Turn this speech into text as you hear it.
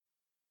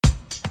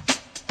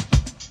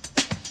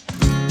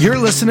You're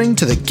listening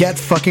to the Get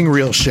Fucking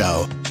Real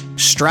Show.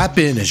 Strap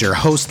in as your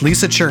host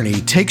Lisa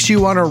Cherney takes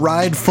you on a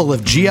ride full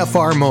of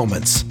GFR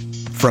moments.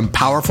 From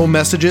powerful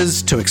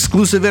messages to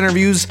exclusive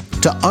interviews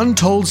to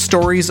untold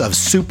stories of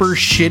super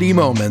shitty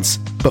moments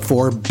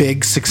before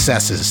big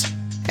successes.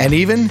 And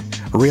even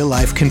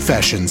real-life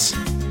confessions.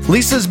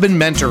 Lisa's been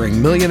mentoring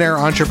millionaire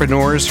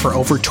entrepreneurs for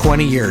over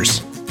 20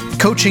 years,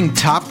 coaching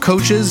top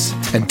coaches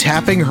and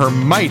tapping her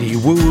mighty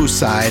woo-woo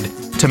side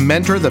to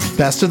mentor the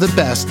best of the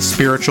best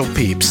spiritual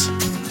peeps.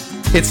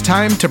 It's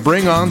time to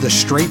bring on the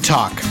straight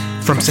talk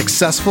from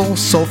successful,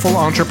 soulful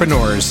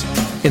entrepreneurs,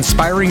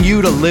 inspiring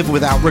you to live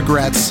without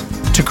regrets,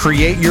 to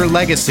create your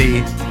legacy,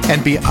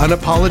 and be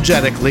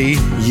unapologetically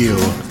you.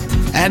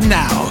 And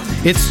now,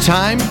 it's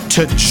time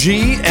to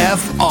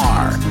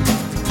GFR.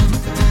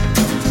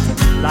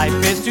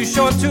 Life is too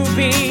short to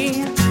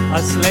be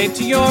a slave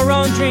to your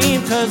own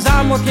dream, 'cause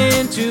I'm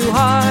working too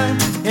hard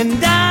and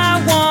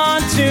I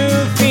want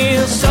to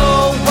feel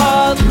so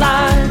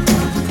alive.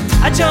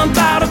 I jump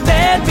out of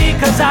bed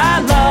because I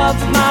love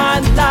my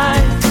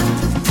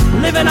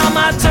life. Living on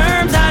my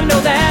terms, I know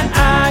that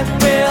I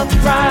will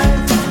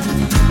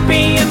thrive.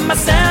 Being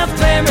myself,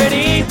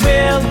 clarity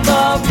will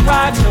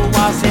arrive. So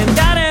I'll stand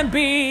out and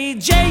be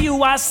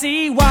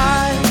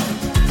J-U-I-C-Y.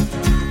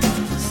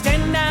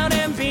 Stand out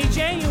and be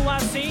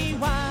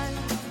J-U-I-C-Y.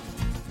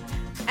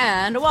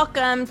 And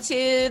welcome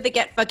to the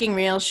Get Fucking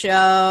Real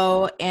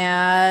Show.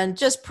 And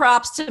just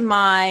props to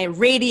my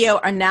radio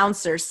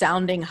announcer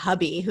sounding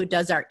hubby who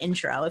does our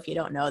intro, if you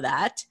don't know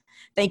that.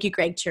 Thank you,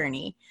 Greg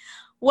Cherney.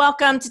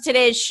 Welcome to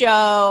today's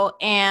show.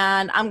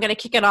 And I'm going to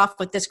kick it off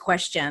with this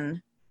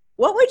question.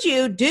 What would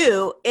you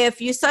do if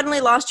you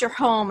suddenly lost your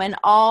home and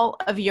all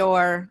of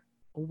your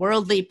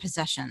worldly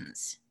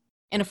possessions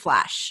in a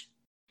flash?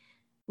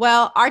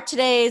 Well, our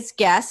today's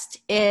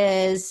guest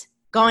is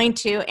going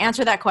to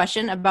answer that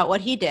question about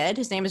what he did.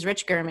 His name is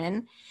Rich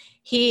German.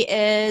 He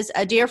is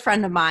a dear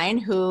friend of mine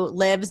who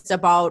lives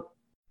about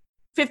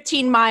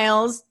 15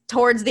 miles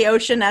towards the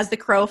ocean as the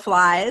crow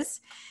flies.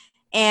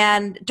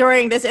 And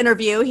during this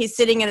interview, he's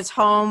sitting in his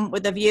home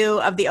with a view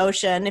of the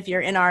ocean. If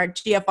you're in our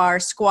GFR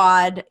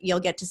squad, you'll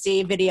get to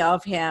see video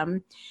of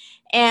him.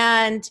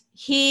 And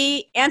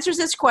he answers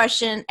this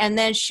question and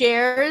then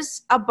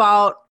shares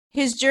about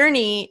his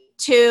journey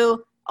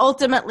to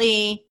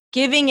ultimately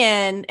giving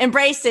in,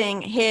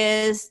 embracing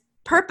his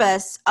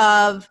purpose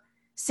of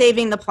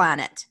saving the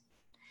planet.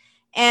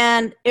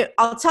 And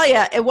I'll tell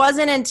you, it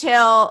wasn't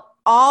until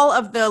all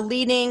of the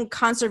leading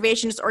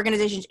conservationist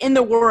organizations in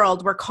the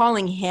world were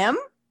calling him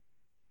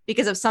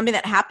because of something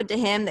that happened to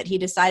him that he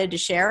decided to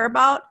share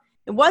about.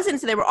 It wasn't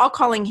until they were all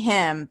calling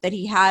him that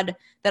he had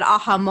that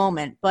aha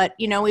moment. But,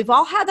 you know, we've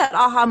all had that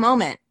aha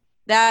moment,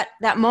 that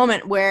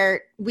moment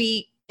where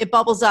it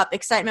bubbles up,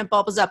 excitement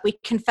bubbles up. We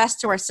confess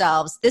to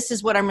ourselves, this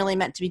is what I'm really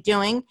meant to be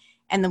doing.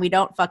 And then we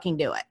don't fucking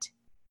do it.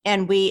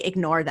 And we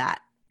ignore that.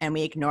 And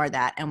we ignore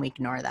that. And we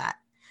ignore that.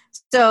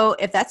 So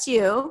if that's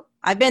you,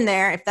 I've been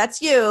there. If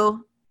that's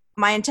you,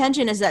 my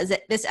intention is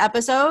that this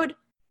episode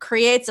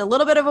creates a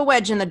little bit of a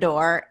wedge in the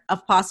door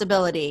of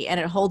possibility. And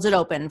it holds it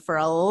open for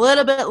a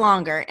little bit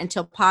longer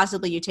until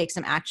possibly you take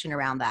some action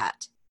around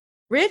that.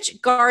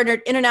 Rich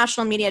garnered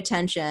international media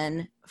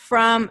attention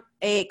from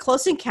a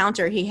close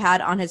encounter he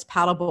had on his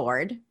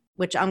paddleboard,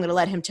 which I'm going to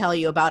let him tell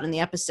you about in the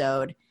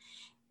episode,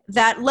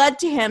 that led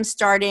to him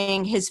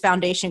starting his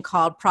foundation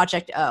called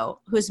Project O,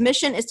 whose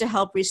mission is to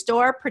help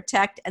restore,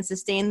 protect, and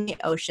sustain the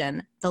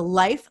ocean, the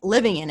life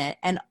living in it,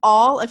 and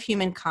all of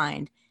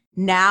humankind,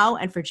 now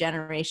and for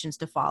generations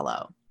to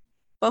follow.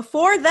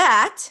 Before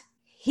that,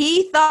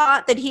 he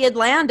thought that he had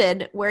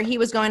landed where he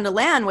was going to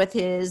land with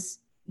his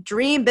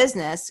dream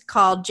business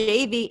called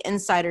JV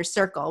Insider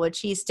Circle, which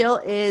he still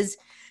is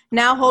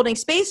now holding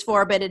space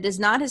for, but it is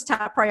not his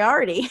top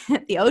priority.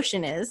 The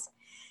ocean is.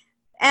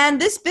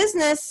 And this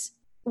business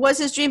was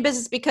his dream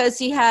business because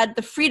he had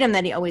the freedom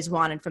that he always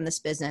wanted from this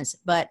business,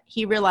 but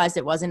he realized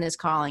it wasn't his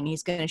calling.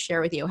 He's going to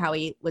share with you how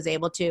he was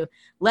able to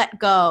let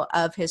go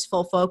of his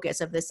full focus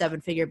of the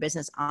seven-figure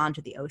business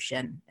onto the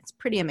ocean. It's a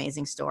pretty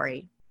amazing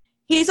story.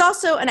 He's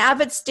also an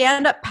avid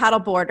stand-up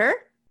paddleboarder.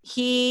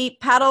 He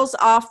paddles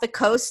off the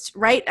coast,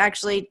 right,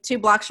 actually 2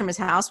 blocks from his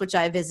house, which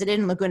I visited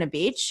in Laguna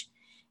Beach.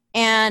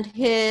 And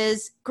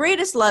his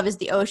greatest love is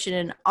the ocean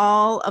and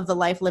all of the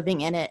life living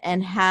in it,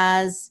 and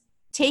has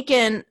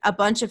taken a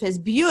bunch of his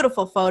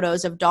beautiful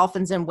photos of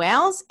dolphins and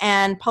whales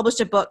and published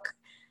a book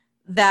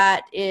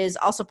that is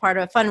also part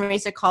of a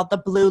fundraiser called The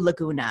Blue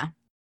Laguna.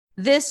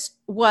 This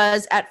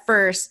was at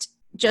first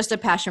just a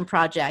passion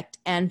project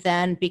and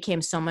then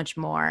became so much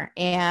more.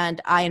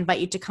 And I invite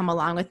you to come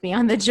along with me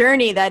on the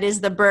journey that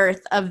is the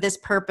birth of this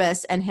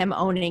purpose and him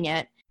owning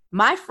it.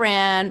 My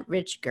friend,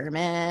 Rich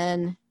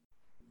German.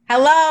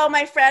 Hello,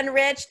 my friend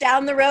Rich,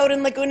 down the road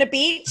in Laguna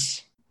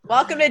Beach.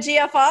 Welcome to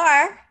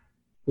GFR.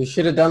 We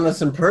should have done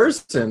this in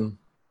person.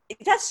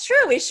 That's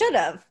true, we should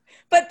have.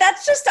 But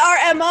that's just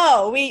our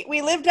MO.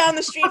 We live down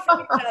the street from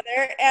each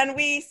other, and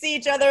we see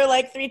each other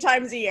like 3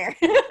 times a year.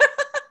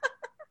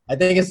 I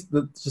think it's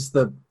just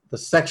the the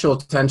sexual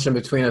tension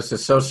between us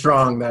is so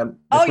strong that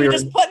Oh, you're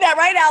just putting that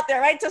right out there,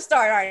 right to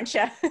start, aren't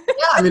you? yeah,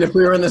 I mean, if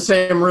we were in the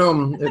same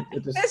room, it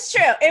just, It's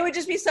true. It would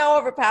just be so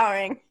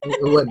overpowering.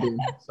 it would be.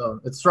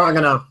 So it's strong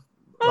enough.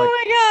 Oh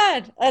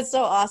my God. That's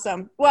so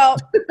awesome. Well,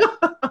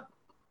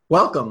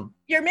 welcome.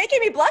 you're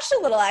making me blush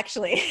a little,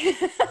 actually.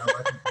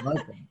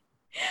 Welcome.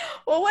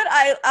 Well, what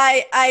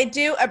I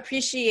do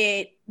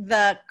appreciate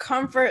the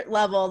comfort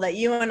level that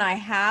you and I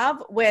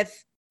have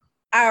with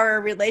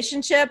our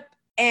relationship,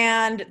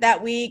 and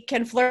that we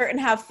can flirt and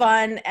have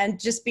fun and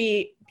just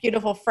be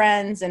beautiful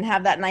friends and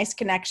have that nice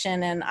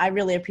connection. And I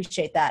really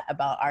appreciate that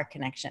about our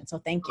connection. So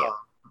thank you.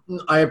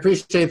 I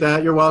appreciate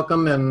that. You're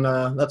welcome. And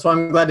that's why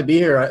I'm glad to be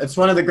here. It's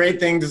one of the great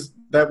things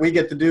that we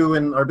get to do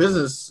in our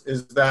business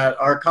is that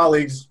our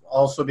colleagues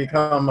also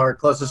become our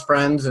closest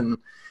friends and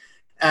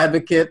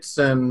advocates.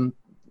 And,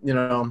 you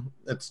know,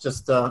 it's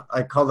just,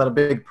 I call that a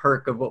big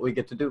perk of what we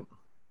get to do.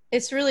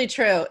 It's really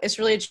true. It's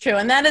really true.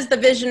 And that is the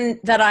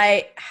vision that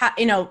I'm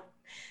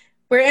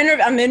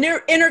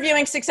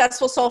interviewing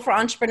successful soulful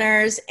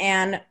entrepreneurs,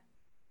 and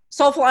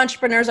soulful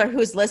entrepreneurs are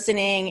who's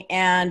listening.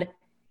 And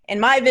in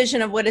my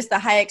vision of what is the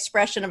high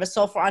expression of a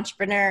soulful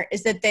entrepreneur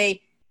is that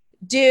they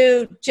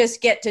do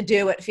just get to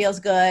do what feels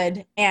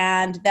good.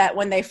 And that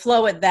when they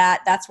flow with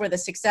that, that's where the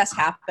success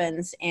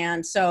happens.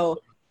 And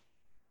so,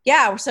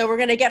 yeah, so we're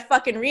going to get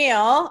fucking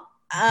real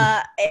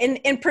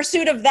in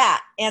pursuit of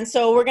that. And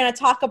so we're going to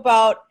talk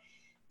about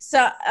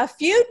a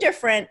few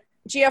different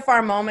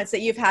GFR moments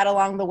that you've had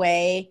along the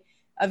way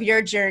of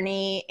your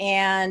journey,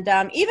 and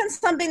even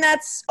something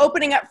that's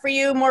opening up for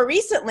you more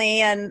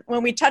recently. And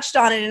when we touched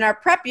on it in our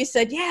prep, you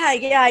said,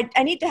 I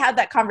need to have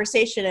that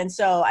conversation. And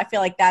so I feel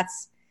like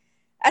that's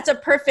a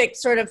perfect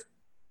sort of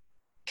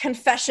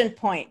confession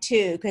point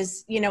too.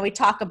 Cause we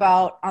talk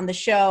about on the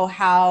show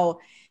how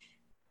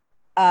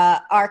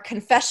our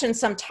confessions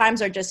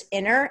sometimes are just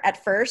inner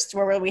at first,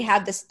 where we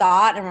have this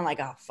thought and we're like,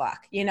 oh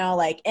fuck,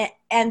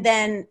 and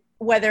then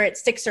whether it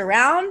sticks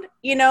around,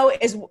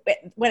 is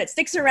when it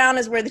sticks around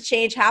is where the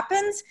change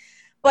happens.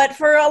 But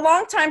for a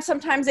long time,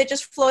 sometimes they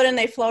just float in,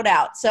 they float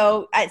out.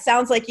 So it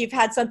sounds like you've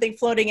had something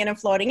floating in and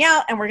floating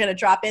out, and we're going to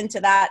drop into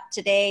that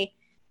today,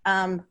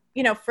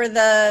 for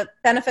the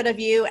benefit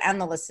of you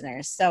and the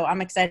listeners. So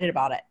I'm excited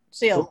about it.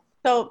 So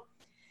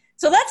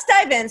let's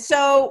dive in.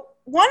 So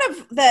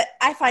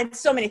I find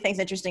so many things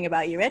interesting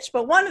about you, Rich,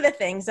 but one of the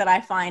things that I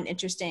find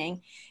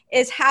interesting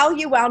is how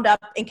you wound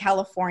up in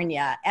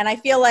California. And I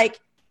feel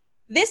like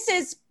this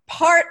is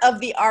part of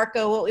the arc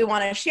of what we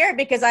want to share,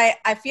 because I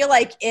feel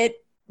like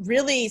it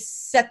really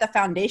set the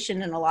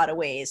foundation in a lot of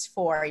ways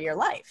for your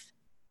life.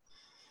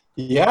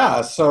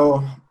 Yeah.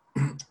 So,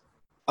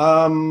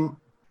 I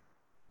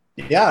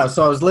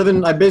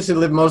basically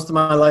lived most of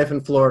my life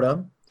in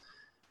Florida,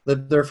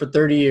 lived there for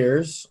 30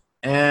 years.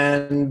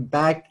 And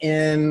back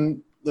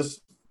in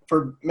this,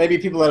 for maybe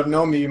people that have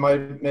known me, you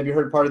might maybe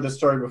heard part of this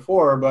story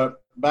before,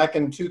 but back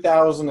in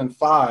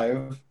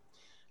 2005,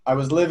 I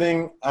was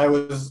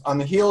on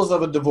the heels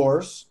of a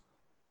divorce.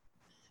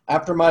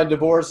 After my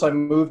divorce, I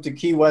moved to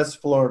Key West,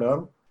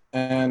 Florida.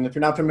 And if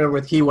you're not familiar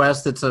with Key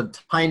West, it's a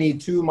tiny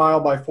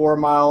 2-mile by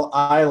 4-mile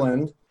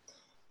island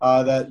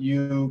that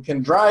you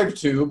can drive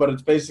to, but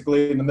it's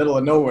basically in the middle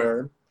of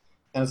nowhere.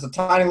 And it's a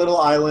tiny little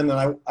island.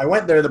 And I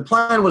went there. The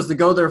plan was to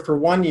go there for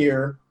 1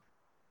 year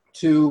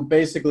to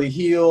basically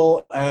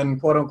heal and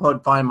quote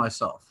unquote find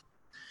myself.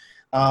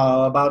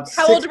 How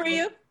old were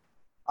you?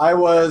 I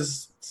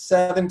was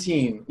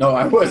 17. No,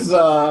 how old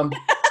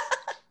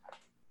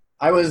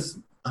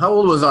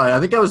was I? I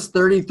think I was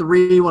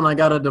 33 when I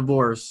got a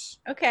divorce.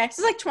 Okay. So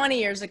it's like 20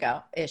 years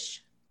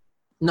ago-ish.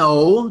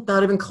 No,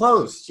 not even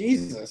close.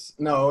 Jesus.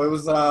 No, it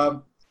was,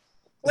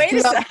 wait a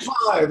second.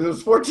 It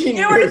was 14 years.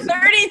 You were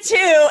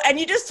 32 and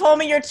you just told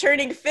me you're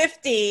turning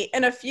 50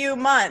 in a few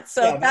months.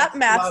 So that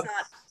math's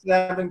not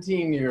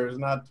 17 years,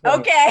 not 20.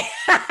 Okay.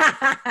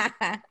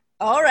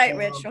 All right,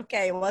 Rich.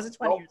 Okay. It wasn't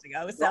 20 years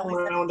ago. It was don't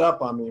round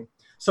up on me.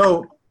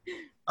 So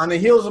on the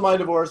heels of my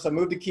divorce, I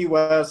moved to Key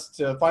West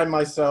to find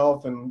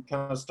myself and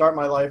kind of start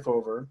my life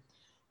over.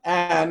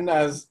 And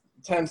as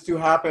tends to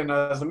happen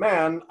as a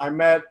man, I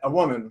met a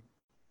woman.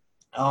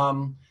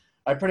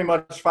 I pretty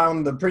much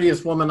found the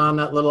prettiest woman on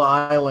that little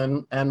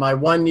island, and my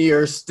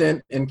 1-year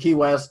stint in Key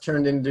West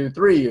turned into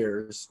 3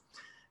 years.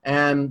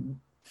 And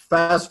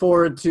fast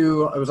forward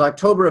to, it was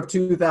October of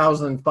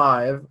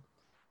 2005.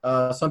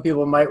 Some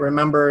people might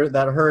remember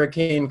that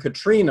Hurricane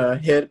Katrina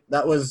hit.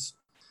 That was,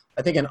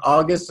 I think, in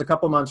August, a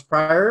couple months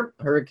prior.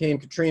 Hurricane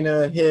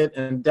Katrina hit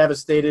and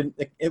devastated.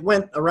 It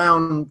went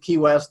around Key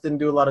West, didn't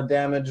do a lot of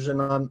damage,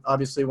 and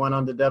obviously went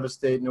on to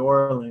devastate New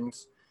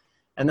Orleans.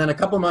 And then a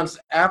couple months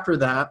after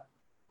that,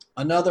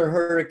 another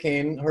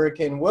hurricane,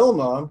 Hurricane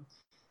Wilma,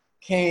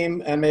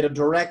 came and made a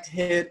direct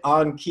hit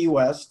on Key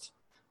West.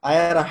 I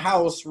had a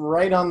house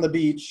right on the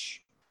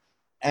beach,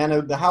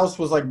 and the house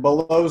was like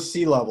below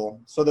sea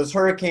level. So this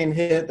hurricane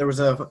hit, there was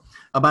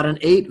about an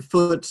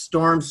 8-foot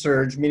storm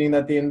surge, meaning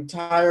that the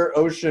entire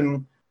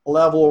ocean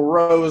level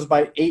rose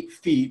by 8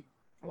 feet.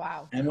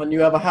 Wow. And when you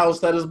have a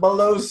house that is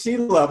below sea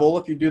level,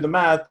 if you do the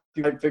math,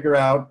 you might figure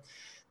out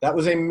that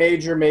was a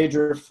major,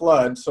 major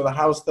flood. So the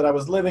house that I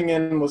was living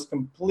in was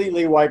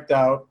completely wiped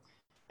out,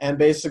 and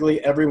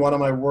basically every one of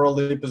my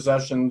worldly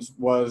possessions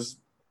was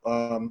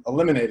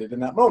eliminated in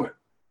that moment.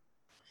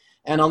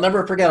 And I'll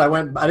never forget,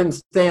 I didn't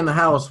stay in the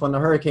house when the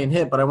hurricane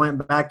hit, but I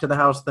went back to the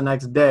house the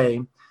next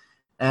day,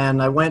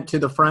 and I went to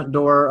the front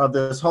door of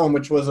this home,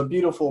 which was a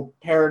beautiful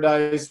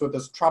paradise with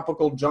this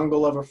tropical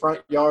jungle of a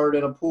front yard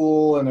and a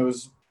pool, and it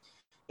was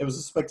a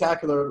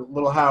spectacular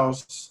little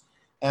house.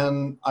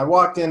 And I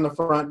walked in the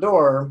front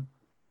door,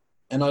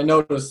 and I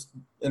noticed,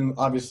 and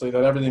obviously,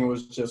 that everything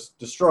was just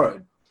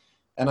destroyed.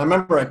 And I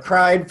remember I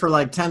cried for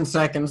like 10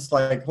 seconds,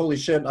 like, holy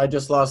shit, I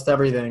just lost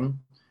everything.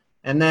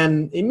 And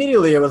then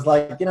immediately it was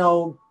like,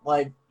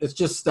 like, it's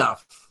just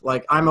stuff.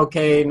 Like, I'm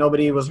okay,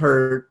 nobody was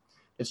hurt,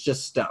 it's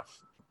just stuff.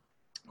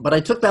 But I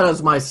took that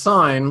as my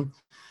sign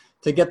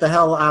to get the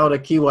hell out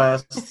of Key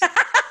West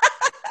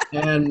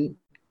and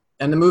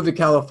to move to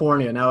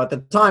California. Now, at the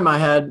time, I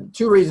had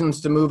two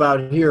reasons to move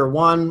out here.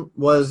 One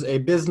was a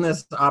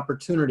business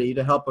opportunity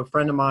to help a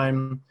friend of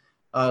mine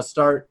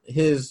start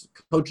his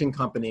coaching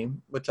company,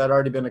 which I'd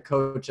already been a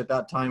coach at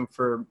that time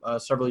for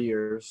several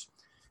years.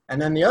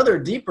 And then the other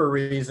deeper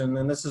reason,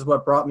 and this is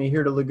what brought me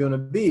here to Laguna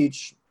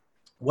Beach,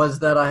 was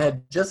that I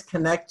had just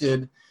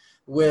connected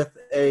with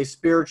a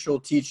spiritual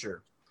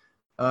teacher.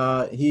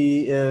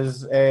 He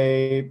is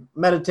a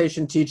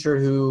meditation teacher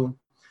who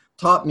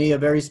taught me a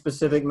very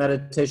specific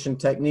meditation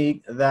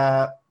technique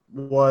that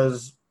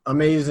was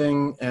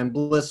amazing and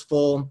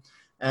blissful.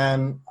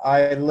 And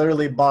I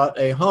literally bought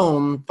a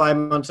home 5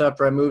 months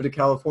after I moved to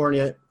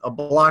California, a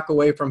block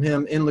away from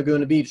him in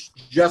Laguna Beach,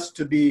 just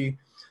to be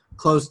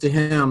close to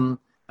him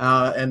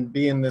and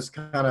be in this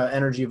kind of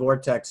energy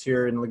vortex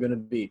here in Laguna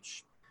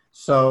Beach.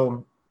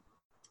 So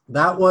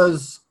that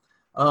was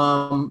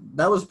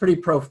pretty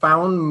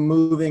profound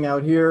moving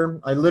out here.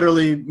 I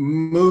literally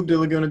moved to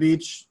Laguna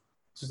Beach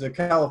to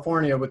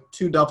California with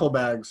 2 duffel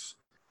bags.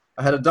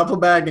 I had a duffel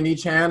bag in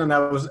each hand, and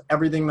that was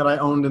everything that I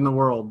owned in the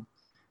world.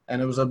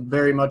 And it was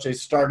very much a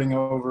starting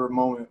over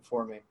moment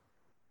for me.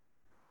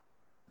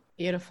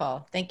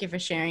 Beautiful. Thank you for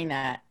sharing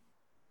that.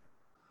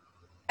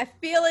 I'm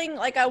feeling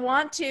like I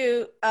want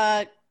to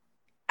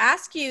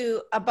ask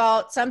you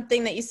about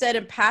something that you said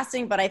in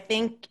passing, but I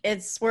think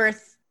it's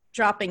worth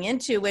dropping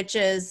into, which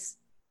is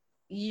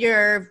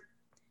your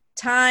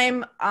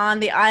time on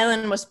the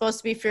island was supposed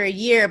to be for a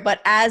year,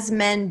 but as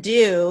men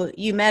do,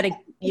 you met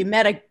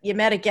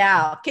a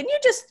gal. Can you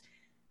just,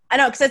 I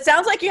know, because it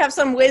sounds like you have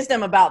some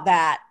wisdom about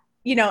that,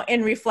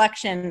 in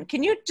reflection.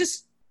 Can you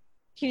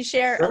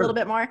share a little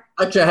bit more?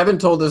 Actually, I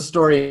haven't told this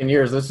story in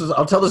years.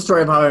 I'll tell the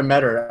story of how I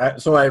met her.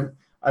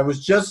 I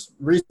was just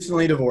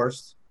recently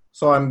divorced,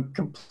 so I'm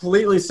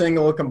completely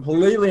single,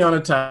 completely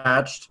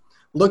unattached.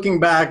 Looking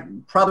back,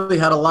 probably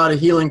had a lot of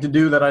healing to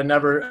do that I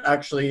never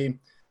actually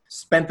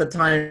spent the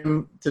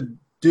time to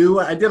do.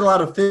 I did a lot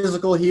of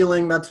physical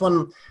healing. That's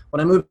when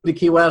I moved to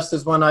Key West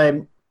is when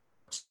I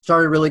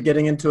started really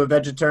getting into a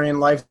vegetarian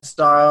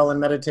lifestyle and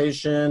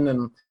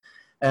meditation,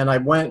 and I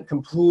went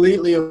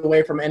completely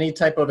away from any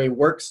type of a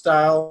work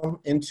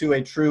style into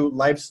a true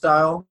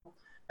lifestyle,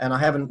 and I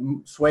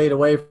haven't swayed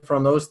away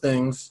from those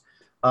things.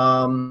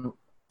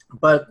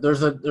 But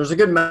there's a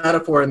good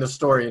metaphor in the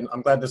story, and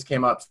I'm glad this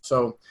came up.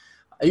 So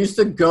I used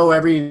to go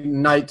every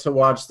night to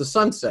watch the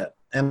sunset,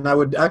 and I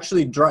would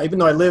actually drive, even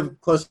though I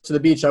live close to the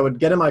beach, I would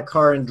get in my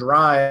car and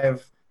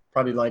drive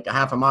probably like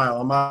a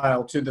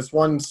mile to this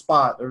one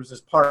spot. There was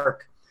this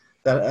park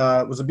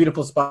that was a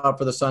beautiful spot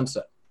for the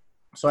sunset.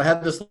 So I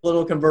had this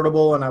little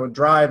convertible, and I would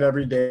drive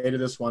every day to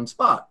this one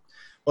spot.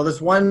 Well,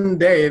 this one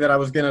day that I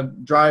was going to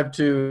drive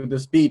to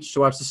this beach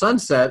to watch the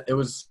sunset, it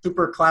was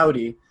super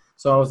cloudy.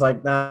 So I was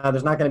like, nah,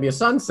 there's not going to be a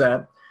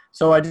sunset.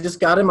 So I just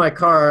got in my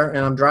car,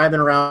 and I'm driving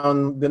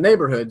around the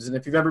neighborhoods. And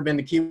if you've ever been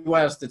to Key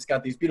West, it's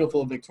got these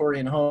beautiful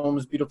Victorian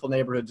homes, beautiful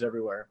neighborhoods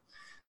everywhere.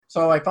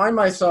 So I find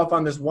myself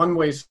on this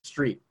one-way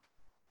street.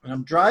 And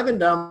I'm driving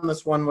down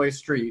this one-way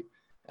street.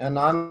 And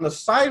on the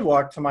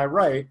sidewalk to my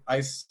right,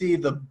 I see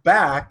the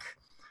back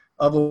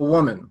of a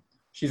woman.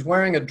 She's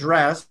wearing a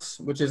dress,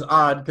 which is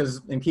odd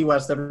because in Key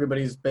West,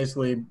 everybody's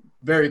basically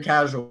very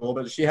casual.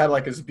 But she had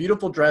like this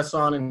beautiful dress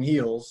on and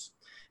heels.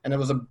 And it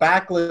was a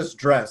backless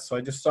dress. So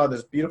I just saw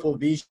this beautiful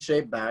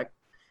V-shaped back.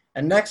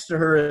 And next to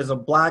her is a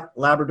black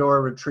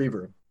Labrador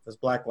retriever, this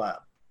black lab.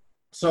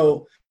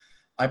 So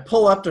I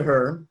pull up to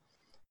her,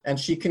 and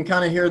she can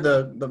kind of hear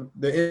the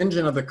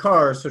engine of the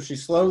car. So she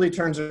slowly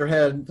turns her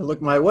head to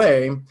look my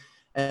way.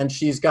 And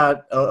she's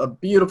got a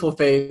beautiful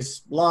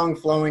face, long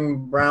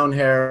flowing brown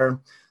hair.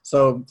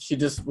 So she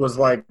just was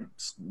like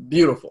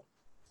beautiful.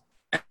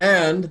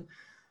 And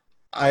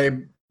I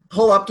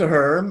pull up to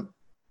her,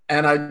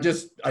 and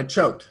I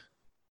choked.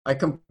 I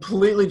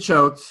completely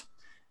choked,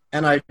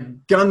 and I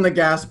gunned the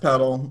gas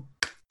pedal,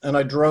 and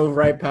I drove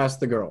right past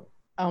the girl.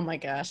 Oh my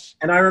gosh.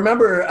 And I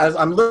remember as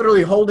I'm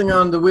literally holding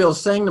on the wheel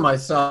saying to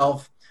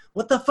myself,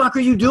 what the fuck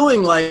are you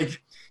doing?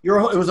 Like, it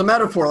was a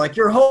metaphor, like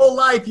your whole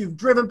life you've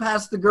driven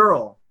past the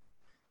girl.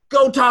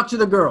 Go talk to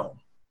the girl.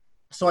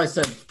 So I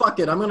said, fuck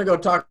it, I'm going to go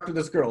talk to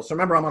this girl. So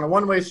remember, I'm on a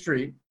one-way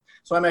street.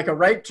 So I make a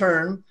right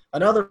turn,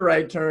 another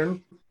right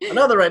turn,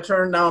 another right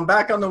turn. Now I'm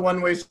back on the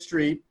one-way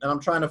street, and I'm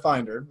trying to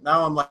find her.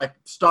 Now I'm like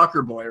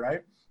stalker boy,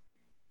 right?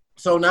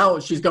 So now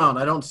she's gone.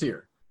 I don't see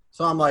her.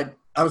 So I'm like,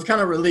 I was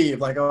kind of relieved,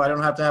 like, oh, I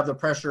don't have to have the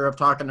pressure of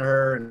talking to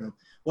her and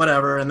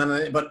whatever. And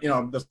then, but, you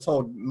know, this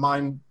whole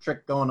mind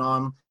trick going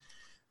on.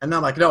 And then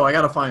I'm like, no, I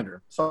got to find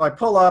her. So I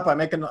pull up, I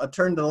make a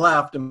turn to the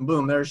left, and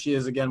boom, there she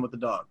is again with the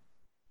dog.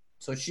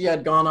 So she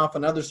had gone off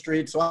another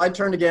street. So I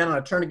turned again, and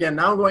I turned again.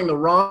 Now I'm going the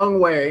wrong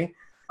way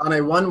on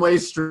a one-way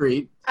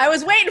street. I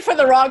was waiting for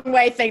the wrong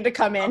way thing to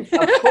come in.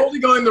 I'm totally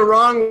going the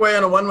wrong way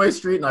on a one-way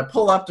street, and I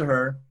pull up to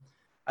her.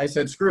 I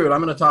said, screw it,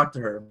 I'm going to talk to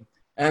her.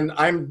 And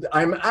I'm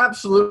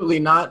absolutely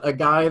not a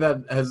guy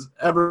that has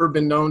ever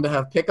been known to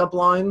have pickup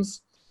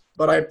lines,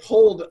 but I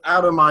pulled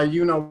out of my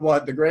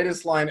you-know-what, the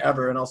greatest line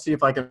ever, and I'll see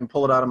if I can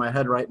pull it out of my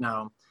head right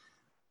now.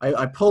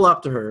 I pull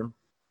up to her,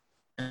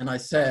 and I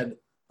said,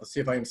 let's see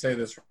if I can say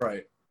this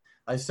right.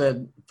 I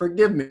said,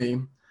 forgive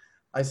me.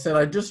 I said,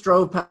 I just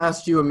drove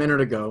past you a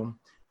minute ago,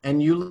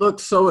 and you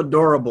looked so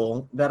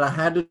adorable that I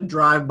had to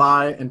drive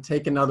by and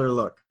take another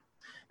look.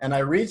 And I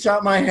reach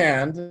out my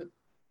hand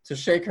to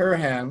shake her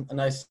hand,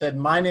 and I said,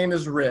 my name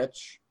is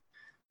Rich.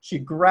 She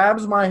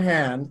grabs my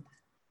hand,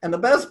 and the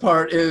best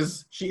part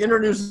is she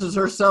introduces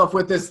herself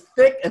with this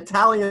thick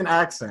Italian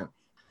accent.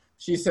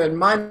 She said,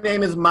 my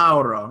name is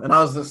Mauro. And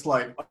I was just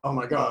like, oh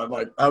my God,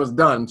 like I was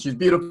done. She's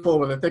beautiful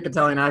with a thick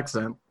Italian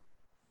accent.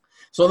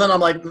 So then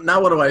I'm like,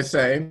 now what do I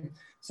say?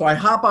 So I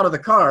hop out of the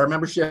car.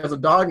 Remember, she has a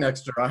dog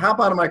next to her. I hop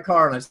out of my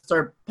car and I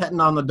start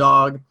petting on the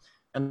dog,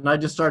 and I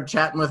just started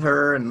chatting with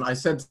her, and I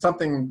said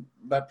something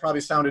that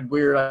probably sounded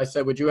weird. I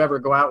said, would you ever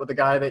go out with the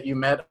guy that you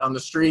met on the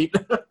street?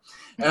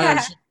 And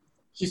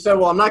she said,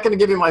 well, I'm not going to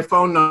give you my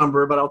phone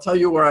number, but I'll tell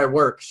you where I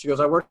work. She goes,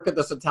 I work at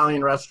this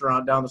Italian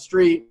restaurant down the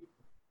street.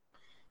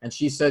 And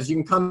she says, you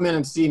can come in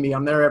and see me.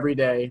 I'm there every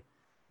day.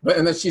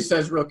 And then she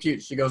says real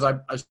cute. She goes, I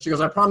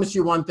promise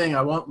you one thing.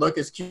 I won't look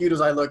as cute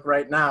as I look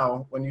right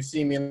now when you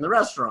see me in the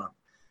restaurant.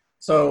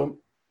 So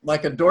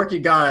like a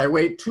dorky guy, I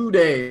wait 2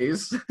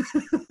 days.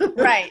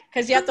 Right,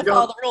 because you have to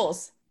follow the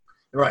rules.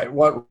 Right,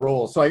 what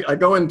rules? So I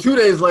go in 2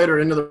 days later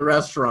into the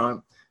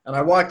restaurant, and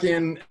I walk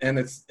in, and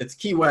it's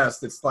Key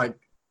West. It's like,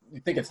 you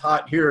think it's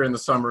hot here in the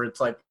summer. It's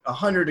like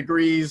 100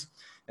 degrees,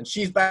 and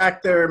she's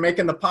back there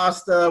making the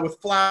pasta with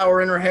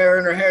flour in her hair,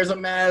 and her hair's a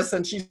mess,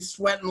 and she's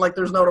sweating like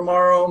there's no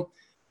tomorrow.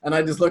 And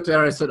I just looked at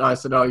her, I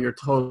said, oh, you're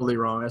totally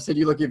wrong. I said,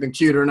 you look even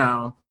cuter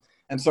now.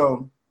 And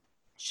so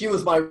she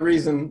was my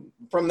reason.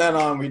 From then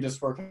on, we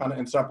just were kind of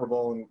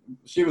inseparable, and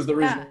she was the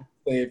reason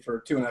we stayed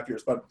for 2.5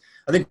 years. But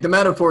I think the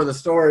metaphor of the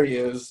story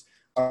is,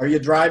 are you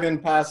driving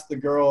past the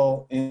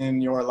girl in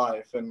your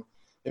life? And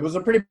it was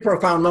a pretty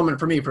profound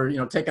moment for me, for, you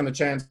know, taking the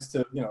chance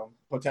to, you know,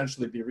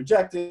 potentially be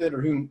rejected,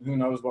 or who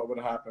knows what would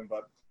happen.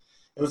 But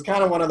it was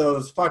kind of one of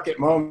those fuck it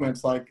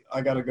moments, like,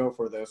 I got to go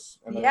for this.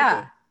 And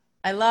yeah.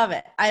 I love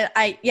it.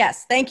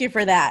 Yes, thank you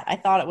for that. I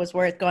thought it was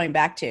worth going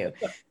back to.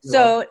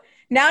 So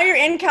now you're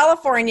in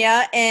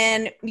California,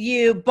 and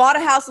you bought a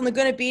house in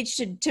Laguna Beach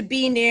to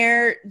be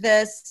near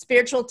the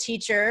spiritual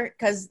teacher,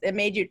 because it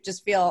made you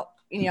just feel,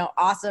 you know,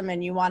 awesome,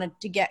 and you wanted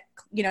to get,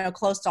 you know,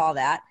 close to all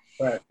that.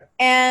 Right.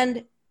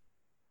 And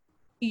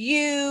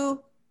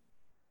you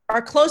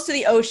are close to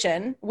the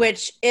ocean,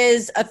 which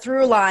is a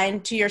through line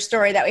to your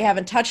story that we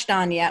haven't touched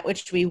on yet,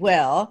 which we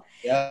will.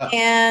 Yeah.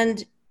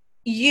 And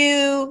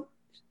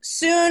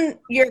soon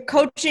your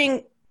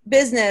coaching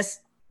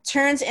business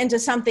turns into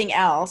something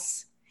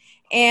else.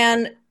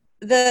 And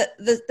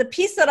the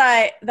piece that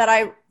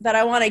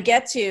I want to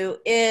get to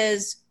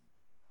is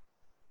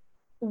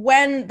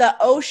when the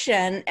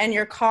ocean, and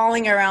you're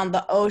calling around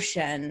the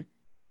ocean.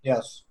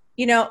 Yes.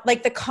 You know,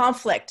 like the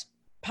conflict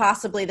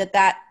possibly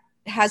that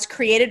has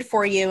created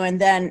for you,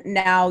 and then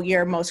now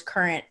your most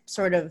current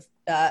sort of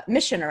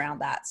mission around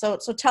that. So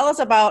tell us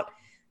about,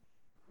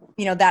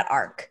 you know, that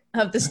arc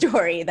of the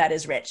story that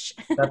is Rich.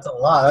 That's a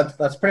lot.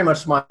 That's pretty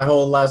much my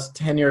whole last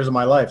 10 years of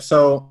my life.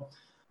 So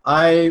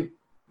I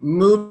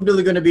moved to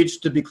Laguna Beach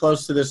to be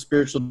close to this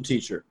spiritual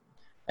teacher.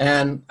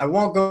 And I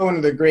won't go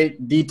into the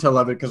great detail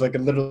of it, because I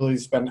could literally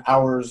spend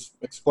hours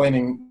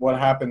explaining what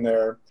happened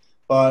there.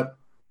 But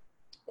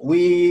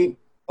we,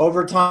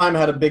 over time,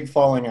 had a big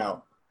falling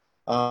out.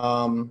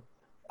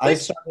 I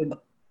started...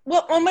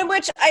 Well,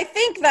 which I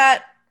think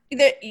that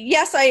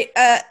yes,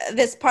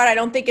 this part I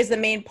don't think is the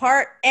main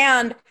part.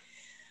 And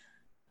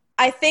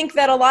I think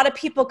that a lot of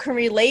people can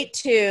relate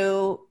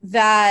to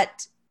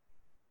that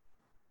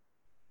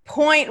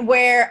point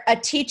where a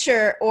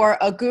teacher or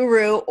a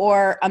guru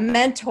or a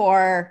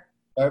mentor,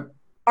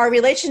 our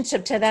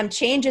relationship to them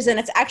changes, and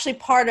it's actually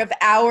part of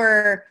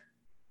our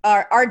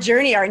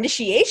journey, our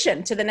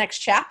initiation to the next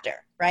chapter,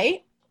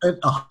 right? It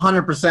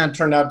 100%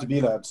 turned out to be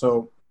that.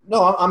 So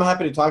no, I'm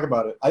happy to talk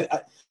about it.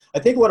 I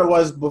think what it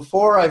was,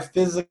 before I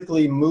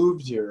physically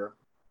moved here,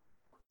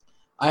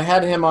 I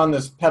had him on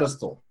this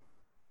pedestal.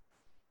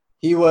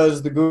 He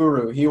was the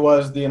guru. He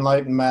was the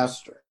enlightened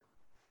master.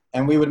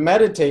 And we would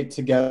meditate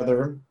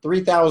together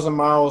 3,000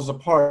 miles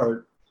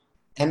apart,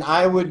 and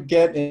I would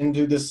get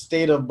into this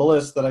state of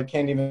bliss that I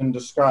can't even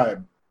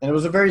describe. And it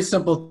was a very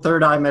simple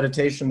third eye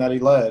meditation that he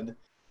led,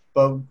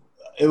 but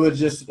it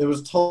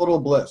was total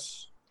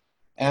bliss.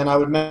 And I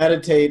would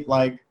meditate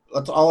like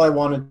that's all I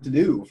wanted to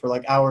do for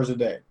like hours a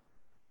day.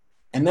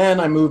 And then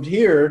I moved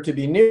here to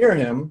be near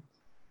him.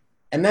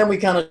 And then we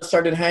kind of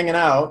started hanging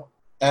out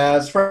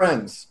as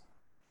friends.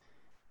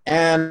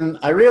 And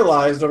I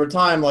realized over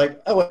time, like,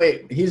 oh,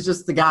 wait, he's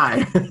just the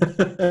guy.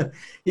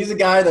 He's a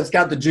guy that's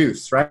got the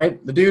juice,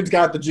 right? The dude's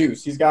got the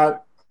juice. He's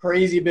got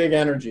crazy big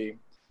energy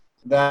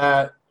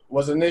that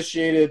was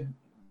initiated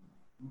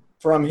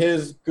from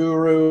his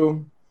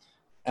guru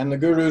and the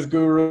guru's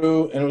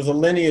guru. And it was a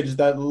lineage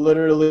that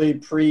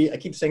literally I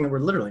keep saying the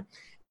word literally.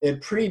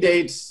 It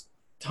predates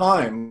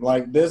time.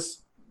 Like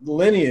this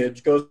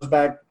lineage goes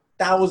back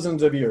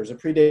thousands of years. It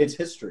predates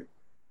history.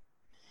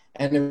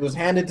 And it was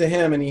handed to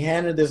him, and he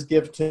handed this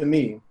gift to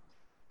me.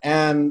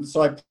 And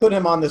so I put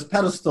him on this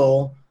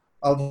pedestal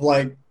of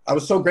like, I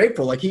was so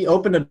grateful. Like he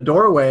opened a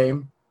doorway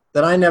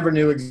that I never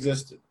knew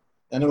existed.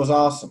 And it was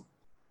awesome.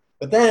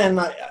 But then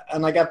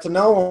I got to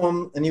know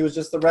him, and he was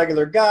just a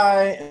regular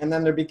guy. And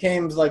then there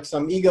became like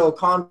some ego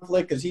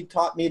conflict because he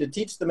taught me to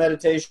teach the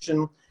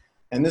meditation.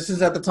 And this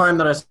is at the time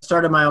that I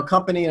started my own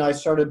company, and I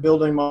started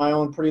building my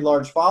own pretty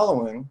large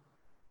following.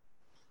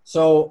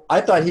 So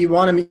I thought he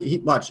wanted me,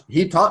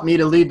 he taught me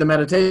to lead the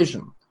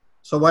meditation.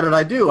 So what did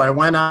I do? I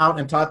went out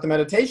and taught the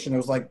meditation. It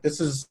was like,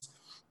 this is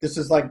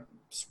like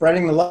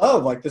spreading the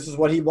love. Like this is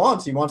what he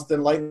wants. He wants to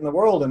enlighten the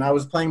world. And I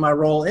was playing my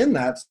role in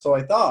that. So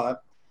I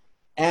thought,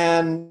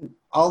 and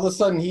all of a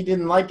sudden he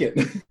didn't like it.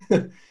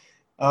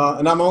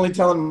 And I'm only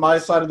telling my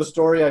side of the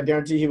story. I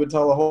guarantee he would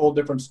tell a whole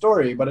different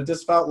story, but it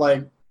just felt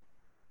like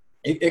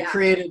it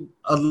created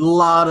a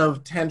lot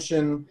of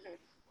tension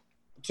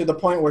to the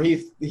point where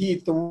he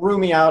threw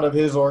me out of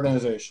his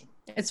organization.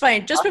 It's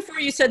funny. Just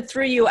before you said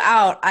threw you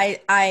out,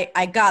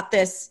 I got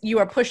this. You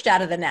were pushed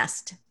out of the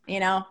nest,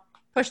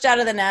 pushed out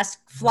of the nest,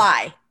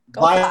 fly.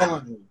 Go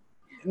violently.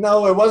 Fly.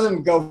 No, it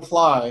wasn't go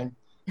fly.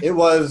 It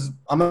was,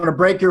 I'm going to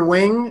break your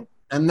wing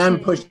and then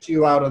push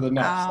you out of the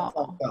nest.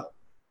 Oh.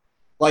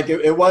 Like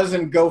it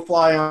wasn't go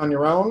fly on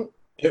your own.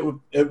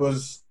 It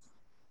was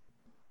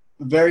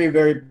very,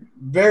 very,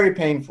 very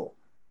painful.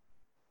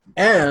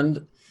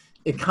 And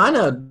it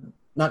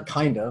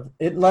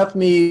it left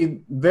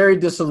me very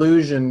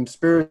disillusioned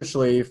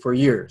spiritually for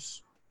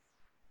years.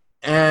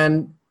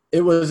 And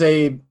it was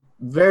a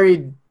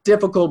very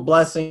difficult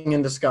blessing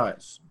in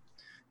disguise.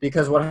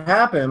 Because what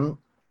happened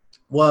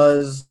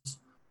was,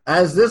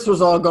 as this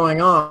was all going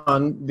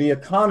on, the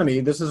economy,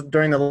 this is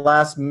during the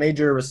last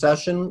major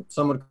recession,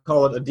 some would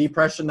call it a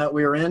depression that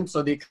we were in.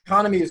 So the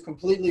economy is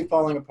completely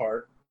falling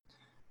apart.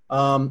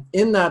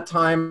 In that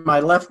time,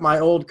 I left my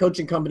old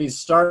coaching company to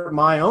start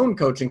my own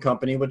coaching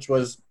company, which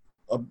was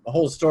a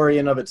whole story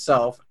in of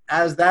itself,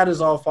 as that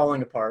is all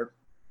falling apart.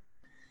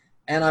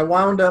 And I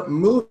wound up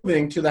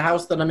moving to the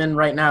house that I'm in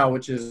right now,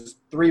 which is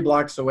 3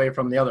 blocks away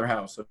from the other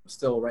house. So it's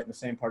still right in the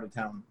same part of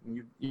town.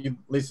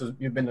 Lisa,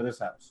 you've been to this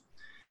house.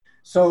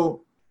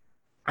 So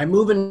I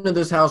move into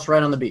this house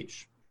right on the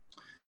beach,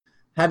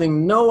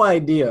 having no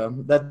idea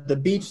that the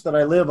beach that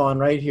I live on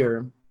right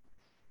here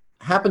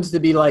happens to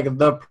be like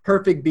the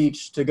perfect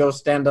beach to go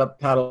stand up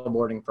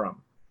paddleboarding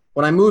from.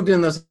 When I moved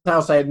in this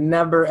house, I had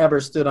never, ever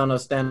stood on a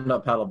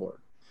stand-up paddleboard.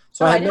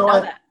 So I didn't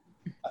know that.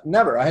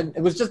 Never.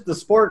 It was just the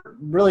sport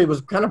really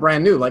was kind of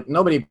brand new. Like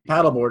nobody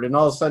paddleboarded, and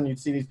all of a sudden you'd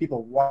see these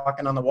people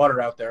walking on the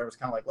water out there. It was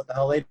kind of like, what the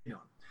hell are they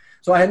doing?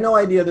 So I had no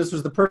idea this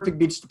was the perfect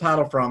beach to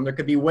paddle from. There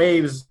could be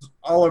waves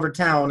all over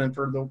town, and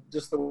for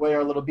just the way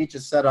our little beach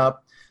is set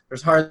up,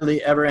 there's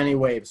hardly ever any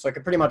waves. So I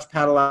could pretty much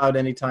paddle out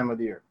any time of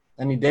the year,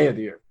 any day of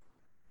the year.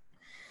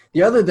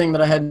 The other thing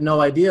that I had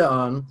no idea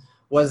on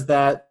was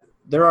that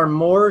there are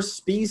more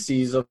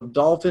species of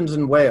dolphins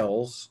and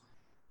whales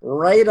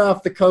right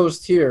off the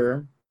coast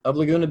here of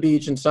Laguna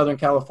Beach in Southern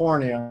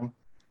California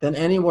than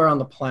anywhere on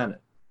the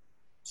planet.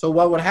 So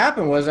what would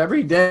happen was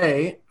every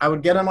day I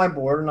would get on my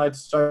board and I'd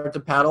start to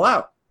paddle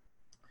out.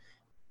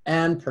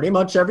 And pretty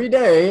much every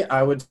day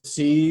I would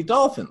see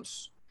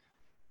dolphins.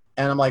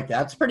 And I'm like,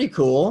 that's pretty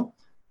cool.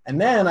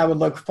 And then I would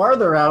look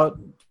farther out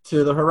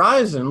to the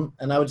horizon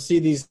and I would see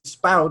these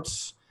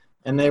spouts,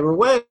 and they were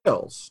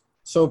whales.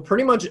 So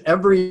pretty much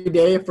every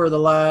day for the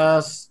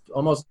last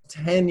almost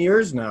 10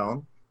 years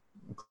now,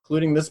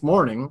 including this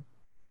morning,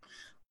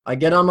 I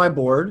get on my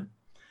board,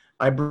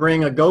 I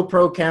bring a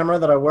GoPro camera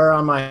that I wear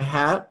on my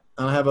hat,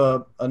 and I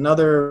have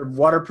another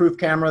waterproof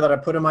camera that I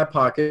put in my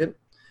pocket,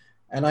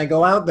 and I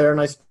go out there and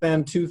I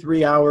spend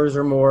 2-3 hours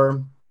or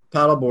more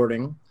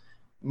paddleboarding.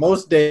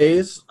 Most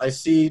days I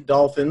see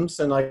dolphins,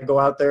 and I go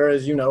out there,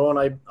 as you know,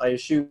 and I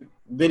shoot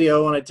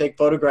video and I take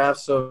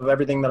photographs of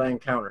everything that I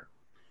encounter.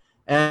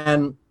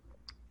 And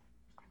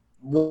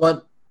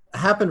what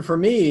happened for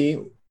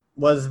me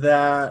was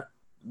that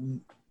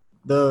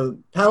the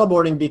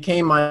paddleboarding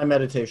became my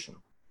meditation,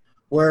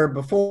 where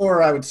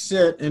before I would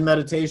sit in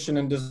meditation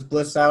and just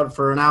bliss out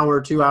for an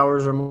hour, 2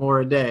 hours or more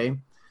a day.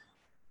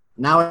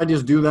 Now I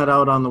just do that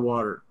out on the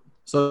water.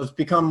 So it's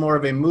become more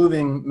of a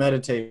moving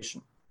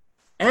meditation.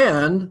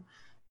 And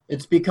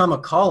it's become a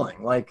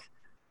calling. Like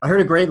I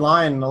heard a great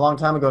line a long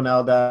time ago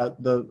now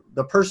that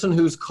the person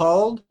who's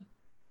called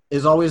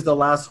is always the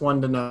last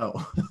one to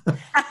know.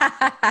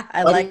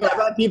 I like that. I've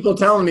had people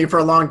telling me for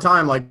a long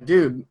time, like,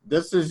 dude,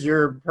 this is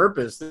your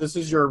purpose. This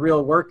is your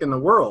real work in the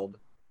world.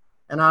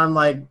 And I'm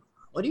like,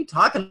 what are you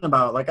talking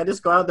about? Like, I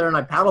just go out there and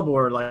I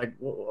paddleboard. Like,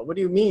 what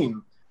do you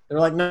mean? They're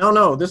like,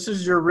 no, this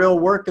is your real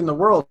work in the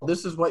world.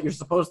 This is what you're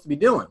supposed to be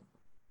doing.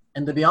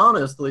 And to be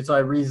honest, Lisa, I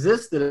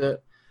resisted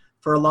it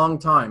for a long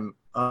time.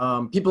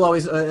 People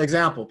always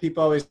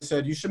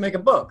said, you should make a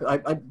book.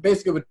 I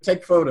basically would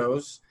take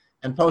photos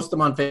and post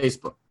them on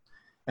Facebook.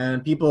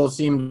 And people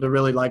seemed to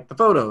really like the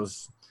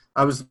photos.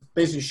 I was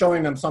basically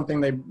showing them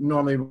something they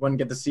normally wouldn't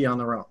get to see on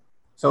their own.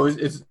 So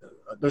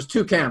there's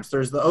two camps.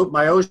 There's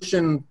my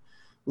ocean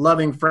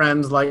loving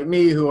friends like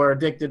me who are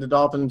addicted to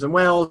dolphins and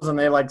whales, and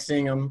they like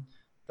seeing them,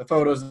 the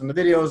photos and the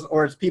videos,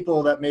 or it's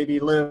people that maybe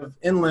live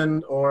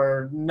inland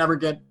or never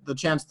get the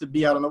chance to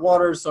be out on the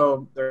water,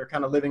 so they're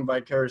kind of living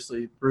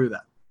vicariously through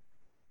that.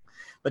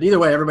 But either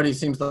way, everybody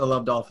seems to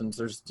love dolphins.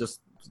 There's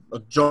just a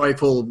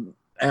joyful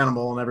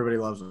animal and everybody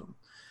loves them.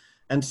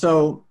 And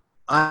so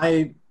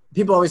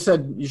people always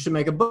said, you should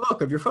make a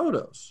book of your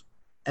photos.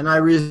 And I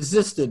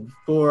resisted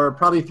for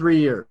probably 3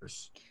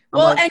 years.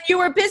 Well, and you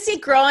were busy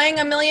growing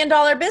 $1 million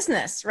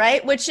business,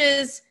 right? Which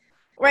is,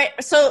 right.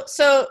 So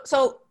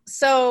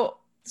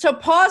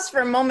pause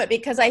for a moment,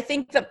 because I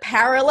think the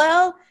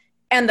parallel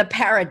and the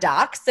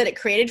paradox that it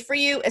created for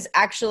you is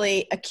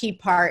actually a key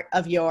part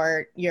of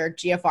your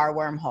GFR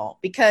wormhole,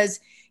 because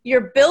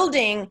you're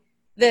building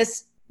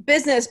this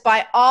business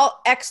by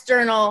all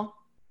external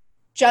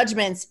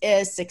judgments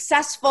is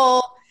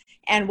successful,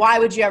 and why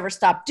would you ever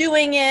stop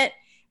doing it?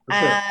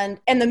 And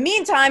in the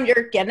meantime,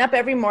 you're getting up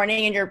every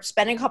morning and you're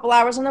spending a couple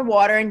hours on the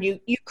water, and you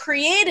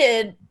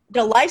created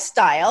the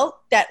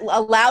lifestyle that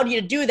allowed you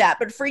to do that.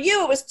 But for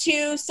you, it was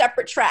two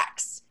separate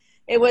tracks.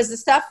 It was the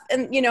stuff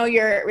and,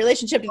 your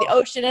relationship to the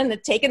ocean and the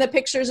taking the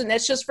pictures, and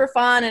it's just for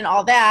fun and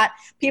all that.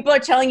 People are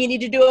telling you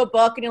need to do a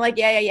book, and you're like,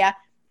 yeah.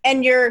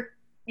 And you're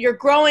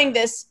growing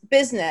this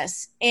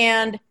business,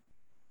 and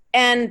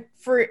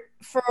for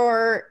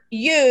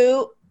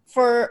you,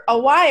 for a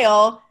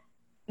while,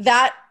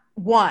 that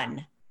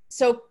won.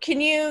 So can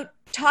you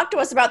talk to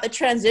us about the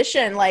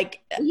transition?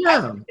 Like,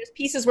 there's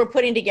pieces we're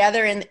putting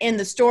together in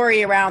the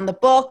story around the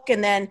book,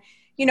 and then,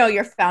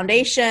 your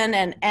foundation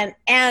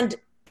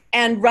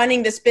and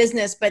running this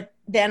business, but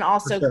then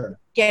also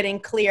getting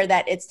clear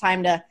that it's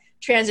time to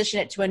transition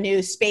it to a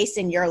new space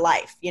in your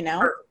life,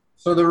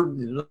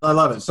 So I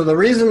love it. So the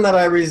reason that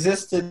I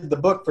resisted the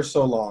book for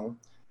so long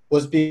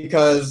was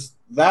because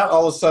that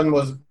all of a sudden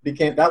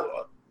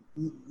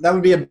that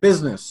would be a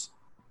business.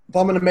 If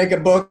I'm going to make a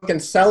book and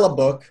sell a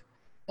book,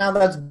 now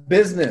that's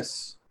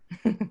business.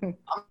 I'm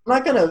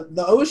not going to,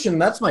 the ocean,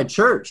 that's my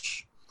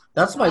church.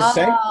 That's my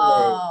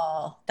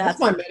sanctuary. That's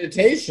my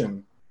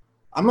meditation.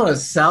 I'm going to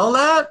sell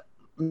that?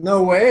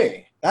 No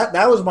way.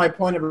 That was my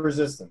point of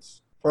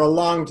resistance for a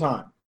long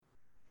time.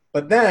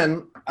 But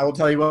then I will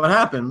tell you what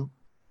happened.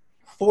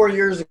 4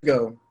 years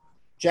ago,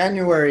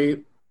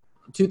 January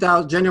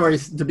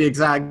to be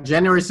exact,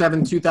 January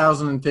 7,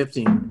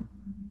 2015.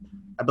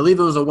 I believe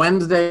it was a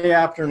Wednesday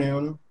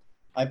afternoon.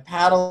 I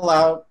paddle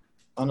out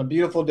on a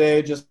beautiful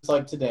day just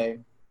like today.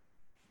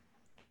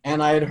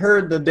 And I had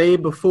heard the day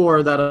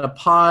before that a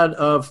pod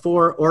of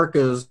 4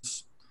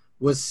 orcas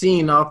was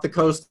seen off the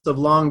coast of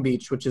Long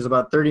Beach, which is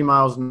about 30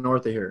 miles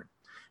north of here.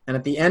 And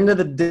at the end of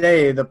the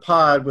day, the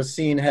pod was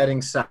seen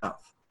heading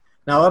south.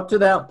 Now, up to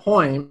that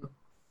point,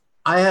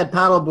 I had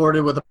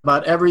paddleboarded with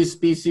about every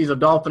species of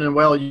dolphin and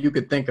whale you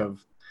could think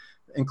of,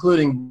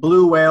 including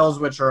blue whales,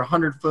 which are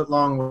 100-foot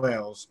long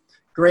whales,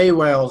 gray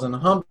whales and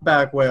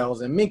humpback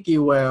whales and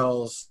minke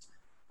whales,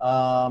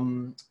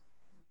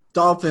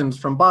 dolphins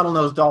from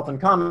bottlenose dolphin,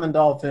 common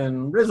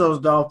dolphin, Rizzo's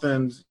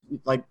dolphins,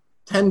 like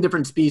 10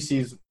 different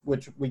species,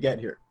 which we get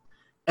here.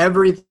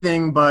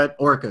 Everything but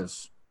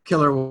orcas,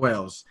 killer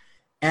whales.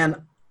 And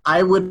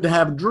I would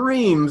have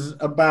dreams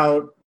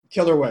about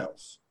killer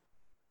whales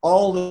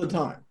all the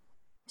time.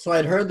 So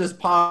I'd heard this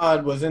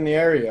pod was in the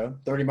area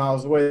 30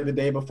 miles away the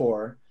day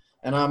before.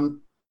 And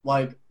I'm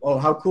like, oh,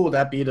 how cool would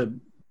that be to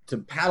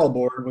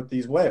paddleboard with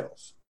these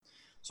whales?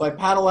 So I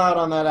paddle out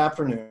on that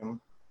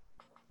afternoon.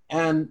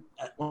 And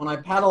when I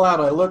paddle out,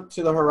 I look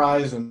to the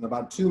horizon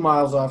about 2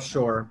 miles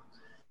offshore,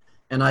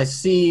 and I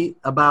see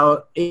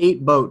about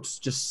 8 boats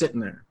just sitting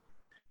there.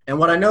 And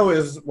what I know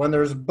is when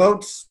there's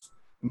boats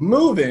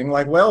moving,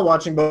 like whale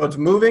watching boats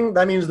moving,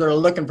 that means they're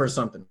looking for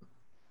something.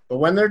 But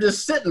when they're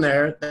just sitting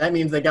there, that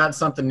means they got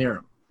something near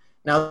them.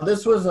 Now,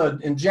 this was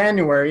in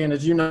January, and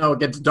as you know, it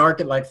gets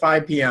dark at like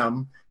 5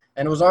 p.m.,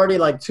 and it was already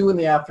like 2 in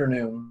the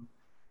afternoon.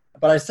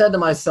 But I said to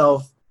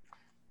myself,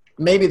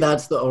 maybe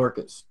that's the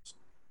orcas.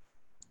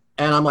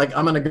 And I'm like,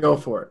 I'm going to go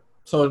for it.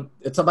 So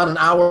it's about an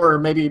hour,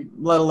 maybe a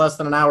little less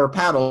than an hour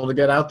paddle to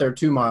get out there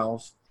 2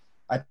 miles.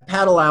 I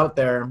paddle out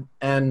there,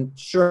 and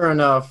sure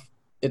enough,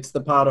 it's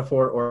the pod of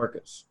 4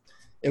 orcas.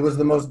 It was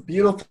the most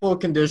beautiful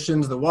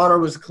conditions. The water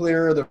was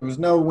clear. There was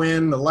no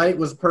wind. The light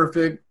was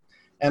perfect.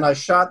 and I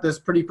shot this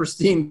pretty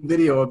pristine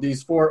video of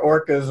these 4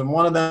 orcas, and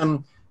one of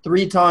them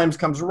 3 times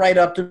comes right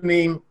up to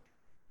me,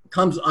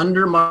 comes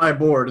under my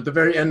board. At the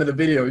very end of the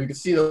video, you can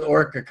see the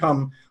orca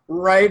come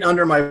right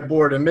under my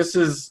board and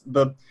misses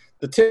the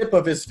tip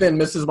of his fin,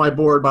 misses my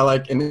board by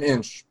like an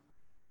inch.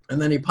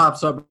 And then he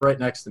pops up right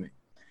next to me.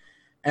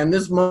 And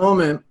this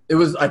moment,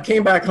 I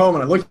came back home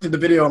and I looked at the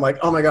video, I'm like,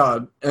 oh my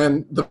God.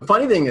 And the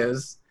funny thing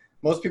is,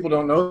 most people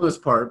don't know this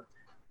part,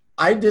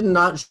 I did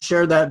not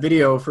share that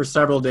video for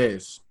several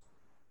days.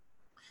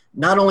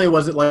 Not only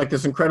was it like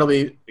this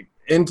incredibly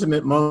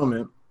intimate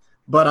moment,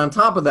 but on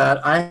top of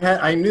that,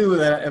 I knew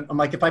that, I'm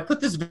like, if I put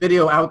this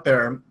video out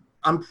there,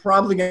 I'm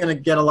probably going to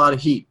get a lot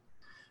of heat.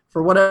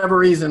 For whatever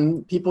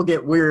reason, people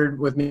get weird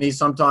with me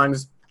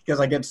sometimes because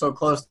I get so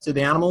close to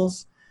the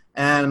animals.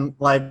 And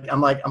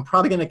I'm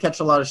probably going to catch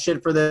a lot of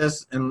shit for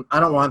this, and I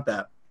don't want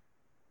that.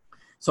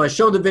 So I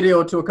showed the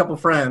video to a couple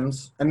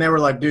friends, and they were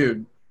like,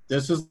 dude,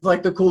 this is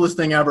like the coolest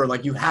thing ever.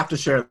 Like, you have to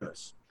share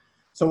this.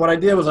 So what I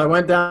did was I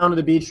went down to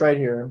the beach right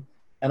here,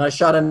 and I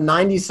shot a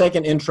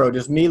 90-second intro,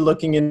 just me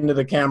looking into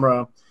the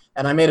camera,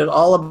 and I made it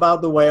all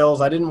about the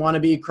whales. I didn't want to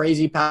be a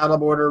crazy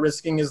paddleboarder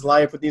risking his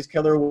life with these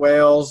killer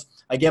whales.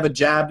 I gave a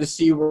jab to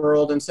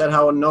SeaWorld and said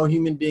how no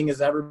human being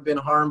has ever been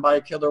harmed by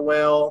a killer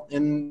whale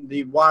in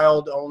the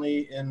wild,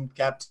 only in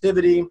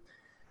captivity.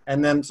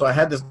 And then, so I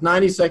had this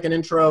 90-second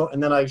intro,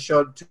 and then I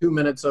showed 2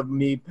 minutes of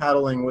me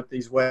paddling with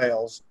these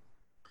whales.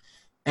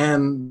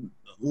 And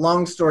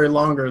long story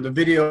longer, the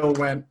video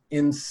went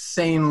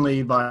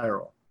insanely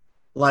viral.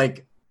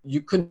 Like,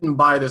 you couldn't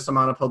buy this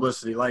amount of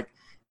publicity. Like,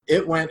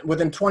 it went,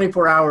 within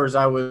 24 hours,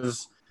 I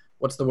was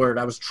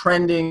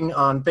trending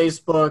on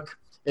Facebook.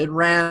 It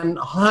ran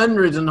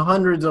hundreds and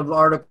hundreds of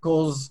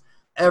articles,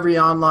 every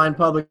online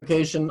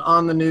publication,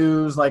 on the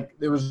news. Like,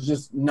 it was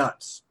just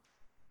nuts.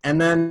 And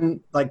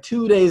then, like,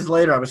 2 days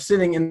later, I was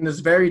sitting in this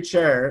very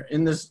chair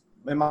in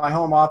my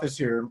home office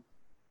here.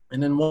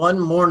 And then one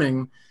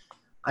morning,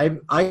 I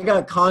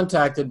got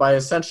contacted by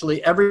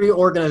essentially every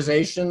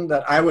organization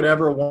that I would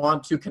ever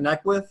want to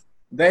connect with.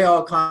 They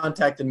all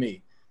contacted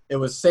me. It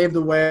was Save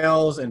the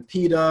Whales and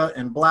PETA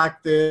and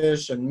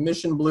Blackfish and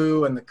Mission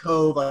Blue and the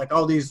Cove, like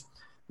all these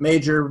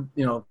major,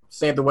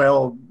 Save the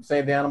Whale,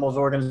 Save the Animals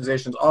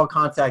organizations all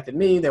contacted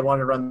me. They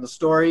wanted to run the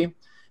story.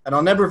 And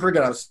I'll never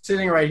forget, I was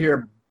sitting right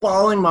here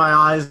bawling my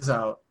eyes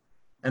out.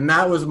 And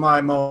that was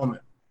my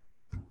moment.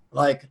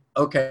 Like,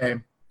 okay,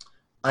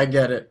 I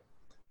get it.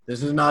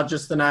 This is not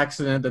just an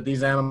accident that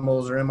these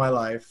animals are in my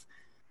life.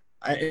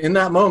 In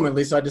that moment,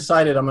 Lisa, I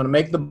decided I'm going to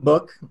make the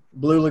book,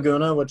 Blue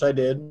Laguna, which I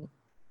did,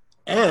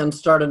 and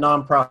start a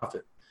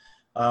nonprofit,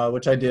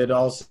 which I did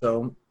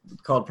also,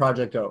 called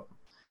Project O.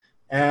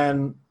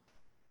 And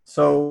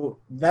so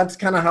that's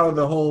kind of how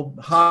the whole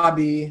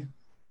hobby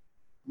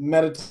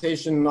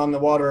meditation on the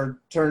water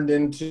turned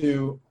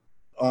into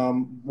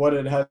what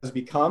it has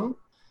become.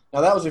 Now,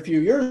 that was a few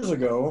years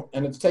ago,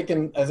 and it's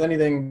taken, as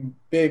anything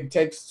big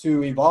takes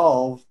to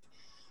evolve.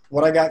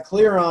 What I got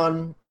clear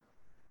on,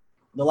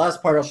 the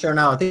last part I'll share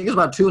now, I think it was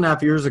about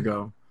 2.5 years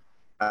ago.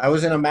 I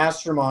was in a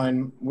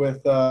mastermind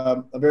with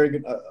a very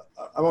good,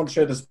 I won't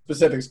share the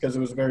specifics because it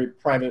was a very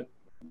private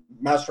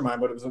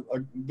mastermind, but it was a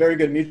very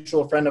good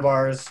mutual friend of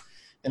ours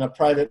in a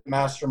private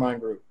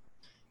mastermind group.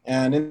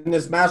 And in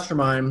this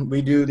mastermind,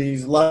 we do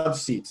these love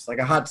seats, like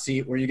a hot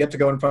seat where you get to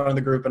go in front of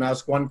the group and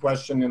ask one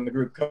question and the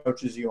group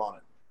coaches you on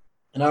it.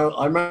 And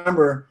I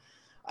remember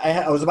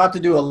I was about to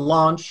do a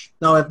launch.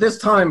 Now, at this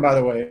time, by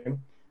the way,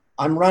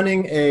 I'm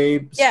running a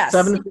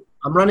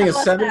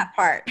that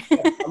part.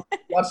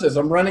 Watch this.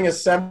 I'm running a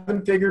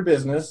 7-figure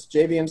business,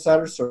 JV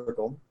Insider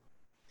Circle,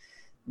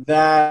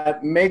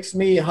 that makes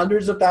me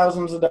hundreds of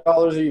thousands of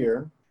dollars a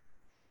year,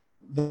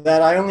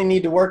 that I only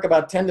need to work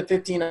about 10 to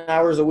 15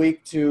 hours a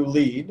week to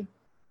lead,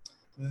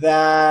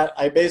 that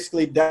I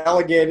basically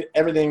delegate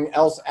everything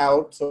else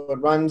out so it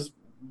runs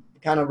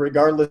kind of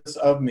regardless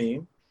of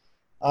me.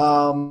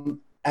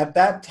 At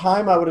that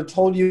time, I would have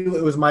told you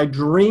it was my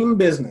dream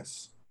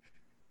business.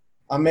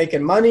 I'm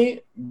making money,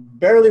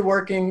 barely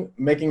working,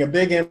 making a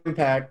big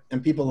impact,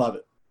 and people love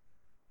it.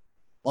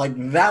 Like,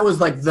 that was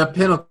like the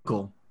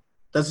pinnacle.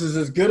 This is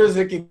as good as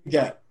it could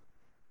get,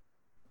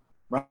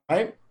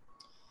 right?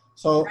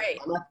 So right.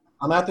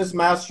 I'm at this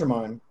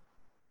mastermind,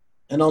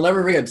 and I'll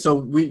never forget.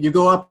 So you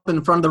go up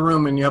in front of the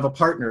room, and you have a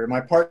partner. My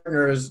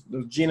partner is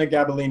Gina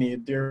Gabellini, a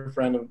dear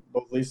friend of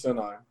both Lisa and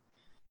I.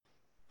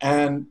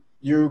 And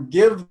you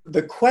give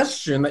the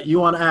question that you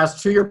want to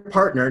ask to your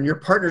partner, and your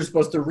partner is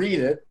supposed to read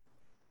it,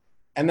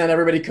 and then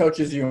everybody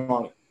coaches you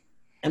on it.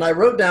 And I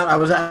wrote down, I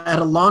was at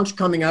a launch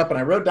coming up, and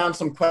I wrote down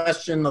some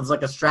question. It was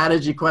like a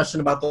strategy question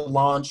about the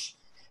launch.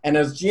 And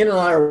as Gina and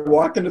I are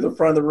walking to the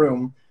front of the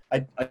room,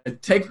 I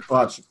take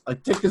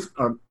this,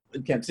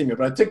 you can't see me,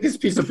 but I took this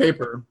piece of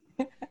paper,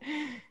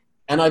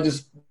 and I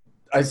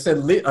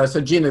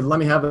said, Gina, let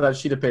me have that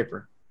sheet of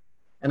paper.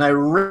 And I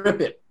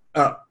rip it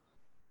up.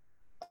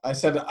 I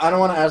said, I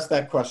don't want to ask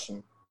that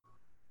question.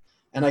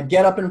 And I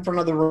get up in front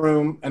of the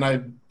room, and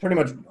I pretty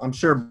much, I'm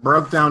sure,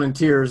 broke down in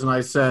tears, and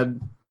I said,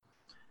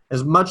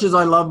 as much as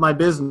I love my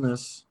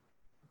business,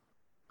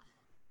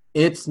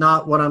 it's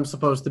not what I'm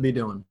supposed to be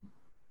doing.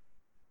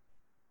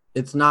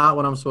 It's not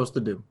what I'm supposed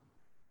to do.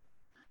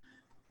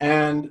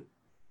 And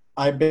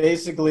I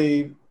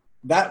basically,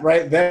 that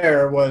right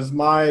there was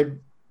my,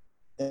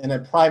 in a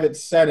private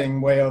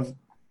setting, way of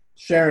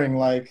sharing,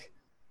 like.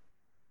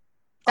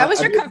 That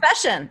was your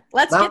confession.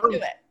 Let's get to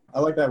it. I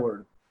like that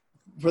word.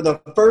 For the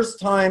first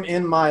time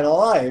in my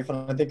life,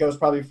 and I think I was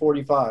probably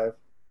 45,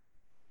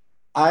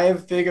 I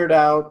have figured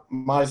out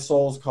my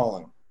soul's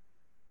calling.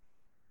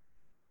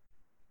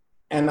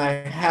 And I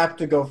have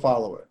to go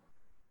follow it.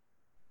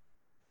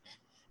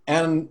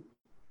 And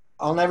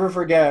I'll never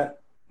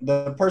forget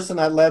the person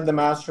that led the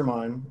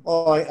mastermind.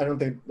 Oh, I don't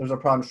think there's a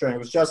problem sharing. It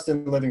was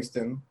Justin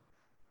Livingston,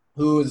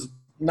 who is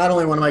not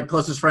only one of my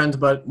closest friends,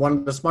 but one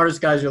of the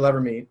smartest guys you'll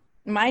ever meet.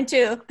 Mine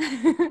too.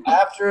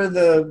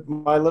 After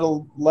my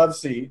little love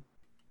seat,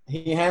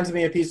 he hands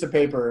me a piece of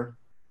paper.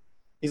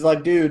 He's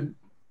like, dude,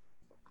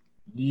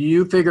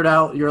 you figured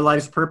out your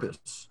life's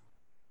purpose.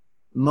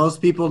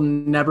 Most people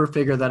never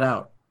figure that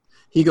out.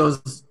 He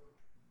goes,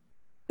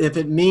 if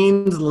it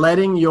means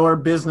letting your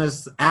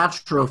business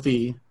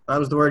atrophy, that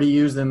was the word he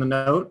used in the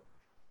note,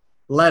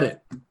 let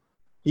it.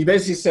 He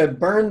basically said,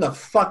 burn the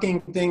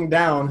fucking thing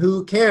down.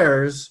 Who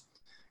cares?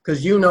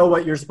 Because you know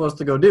what you're supposed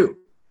to go do.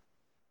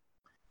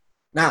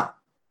 Now,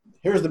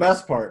 here's the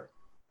best part.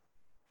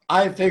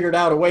 I figured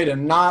out a way to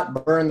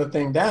not burn the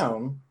thing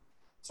down.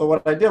 So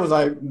what I did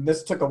was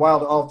this took a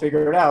while to all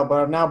figure it out,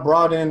 but I've now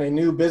brought in a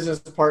new business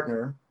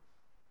partner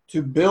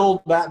to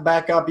build that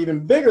back up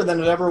even bigger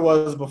than it ever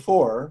was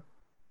before,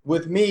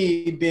 with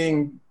me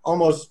being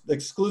almost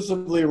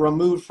exclusively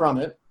removed from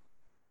it,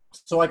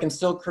 so I can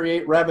still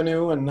create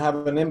revenue and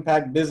have an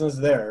impact business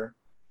there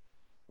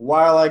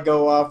while I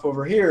go off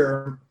over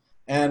here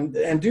and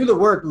do the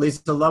work.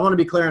 Lisa, I want to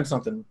be clear on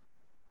something.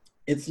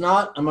 It's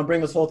not, I'm going to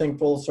bring this whole thing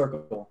full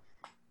circle.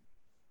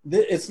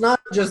 It's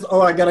not just,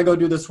 oh, I got to go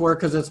do this work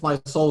because it's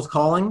my soul's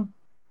calling.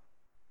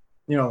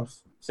 You know,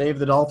 save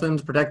the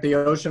dolphins, protect the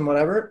ocean,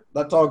 whatever.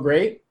 That's all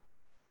great.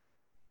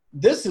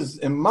 This is,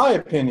 in my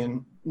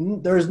opinion,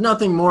 there's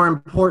nothing more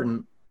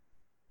important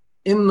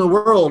in the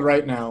world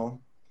right now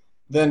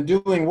than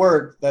doing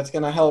work that's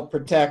going to help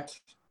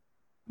protect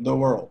the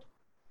world,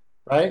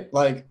 right?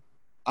 Like,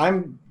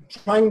 I'm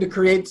trying to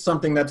create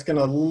something that's going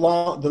to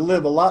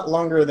live a lot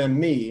longer than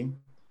me,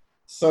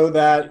 so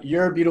that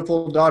your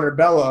beautiful daughter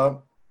Bella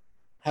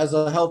has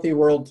a healthy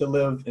world to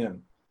live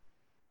in.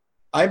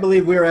 I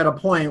believe we're at a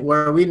point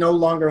where we no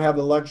longer have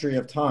the luxury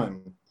of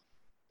time.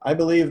 I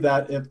believe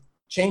that if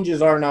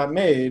changes are not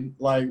made,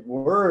 like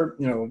you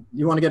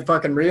want to get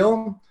fucking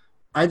real?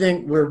 I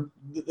think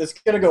it's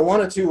going to go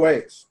one of two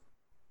ways.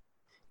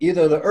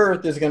 Either the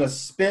earth is going to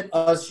spit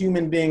us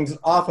human beings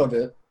off of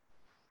it,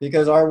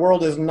 because our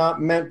world is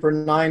not meant for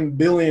 9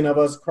 billion of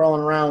us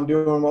crawling around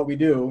doing what we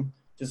do,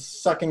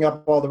 just sucking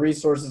up all the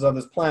resources of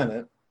this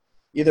planet.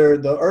 Either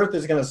the earth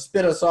is going to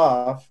spit us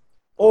off,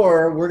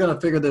 or we're going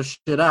to figure this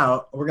shit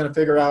out. We're going to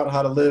figure out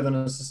how to live in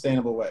a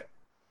sustainable way.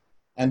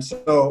 And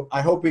so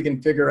I hope we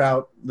can figure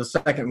out the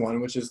second one,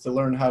 which is to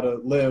learn how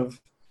to live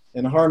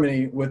in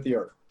harmony with the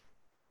earth.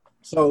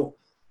 So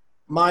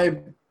my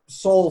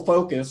sole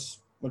focus,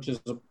 which is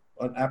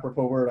an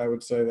apropos word I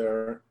would say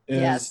there,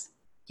 is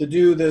to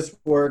do this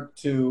work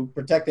to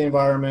protect the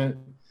environment,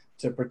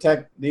 to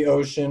protect the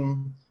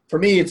ocean. For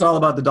me, it's all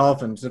about the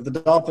dolphins. If the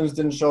dolphins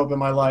didn't show up in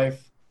my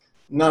life,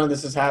 none of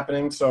this is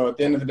happening. So at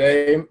the end of the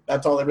day,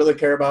 that's all I really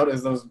care about,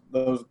 is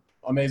those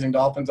amazing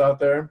dolphins out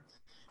there.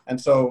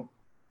 And so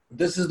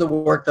this is the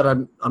work that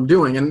I'm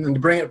doing. And to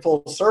bring it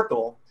full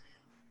circle,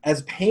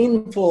 as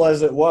painful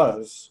as it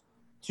was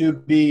to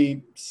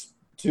be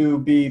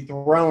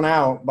thrown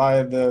out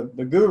by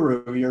the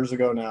guru years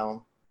ago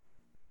now,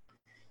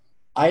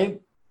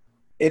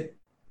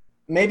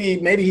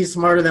 maybe he's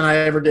smarter than I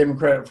ever gave him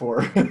credit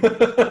for.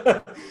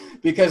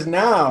 Because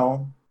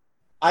now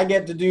I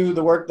get to do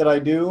the work that I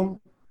do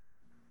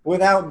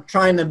without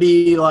trying to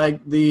be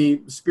like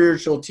the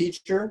spiritual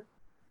teacher.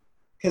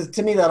 Because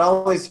to me, that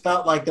always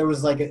felt like it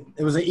was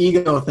an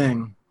ego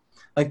thing.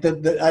 Like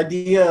the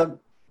idea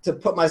to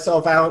put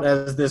myself out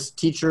as this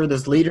teacher,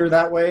 this leader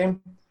that way,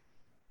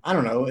 I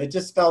don't know. It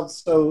just felt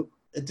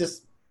it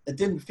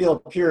didn't feel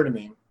pure to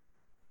me.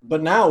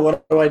 But now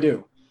what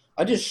do?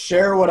 I just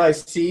share what I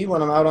see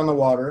when I'm out on the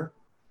water,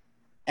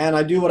 and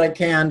I do what I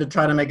can to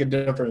try to make a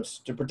difference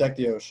to protect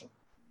the ocean.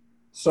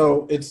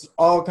 So it's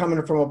all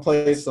coming from a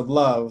place of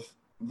love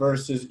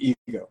versus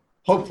ego,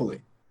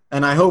 hopefully.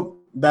 And I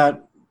hope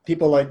that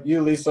people like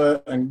you,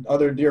 Lisa, and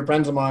other dear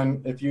friends of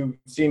mine, if you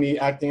see me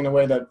acting in a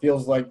way that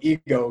feels like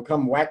ego,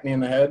 come whack me in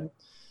the head,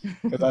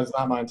 because that's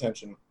not my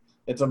intention.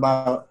 It's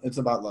about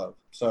love.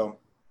 So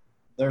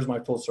there's my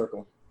full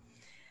circle.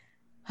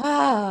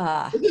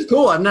 This is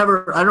cool. I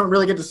don't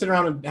really get to sit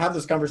around and have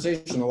this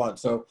conversation a lot.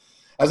 So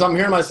as I'm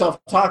hearing myself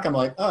talk, I'm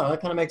like, oh,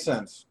 that kind of makes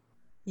sense.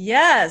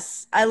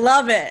 Yes, I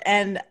love it.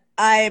 And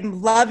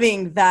I'm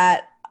loving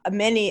that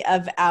many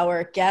of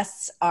our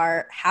guests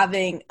are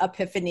having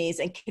epiphanies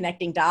and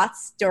connecting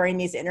dots during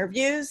these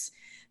interviews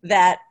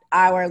that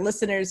our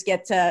listeners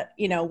get to,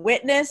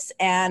 witness.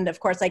 And of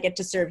course I get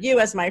to serve you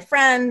as my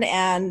friend,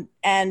 and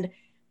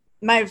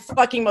my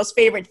fucking most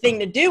favorite thing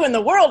to do in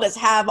the world is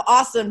have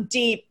awesome,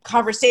 deep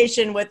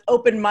conversation with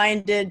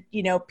open-minded,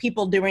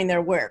 people doing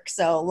their work.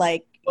 So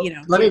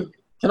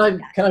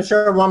Can I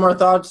share one more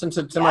thought, since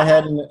it's in my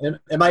head, and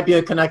it might be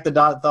a connected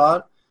dot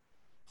thought?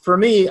 For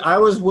me, I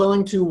was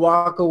willing to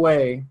walk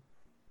away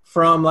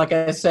from, like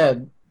I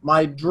said,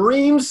 my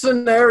dream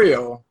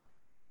scenario,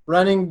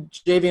 running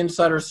JV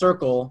Insider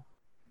Circle.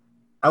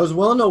 I was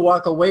willing to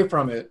walk away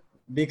from it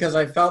because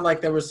I felt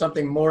like there was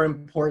something more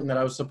important that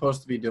I was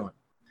supposed to be doing.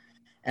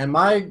 And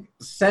my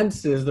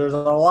sense is there's a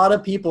lot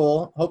of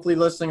people hopefully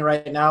listening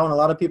right now, and a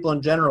lot of people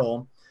in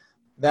general,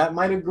 that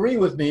might agree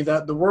with me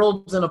that the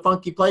world's in a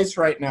funky place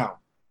right now,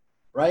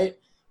 right?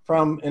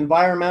 From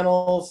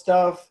environmental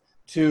stuff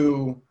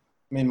to,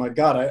 my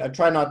God, I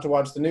try not to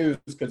watch the news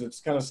because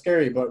it's kind of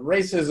scary, but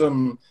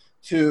racism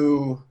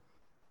to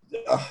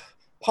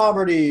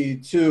poverty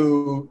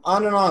to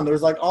on and on.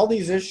 There's like all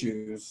these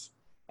issues.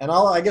 And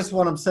I guess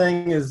what I'm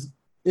saying is,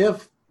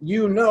 if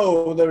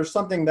there's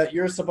something that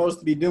you're supposed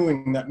to be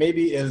doing that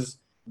maybe is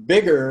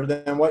bigger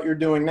than what you're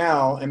doing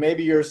now, and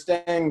maybe you're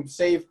staying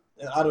safe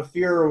out of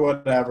fear or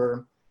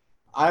whatever,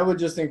 I would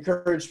just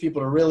encourage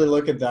people to really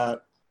look at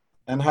that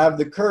and have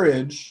the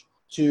courage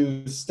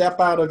to step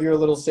out of your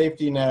little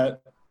safety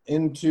net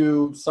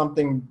into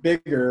something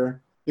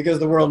bigger, because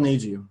the world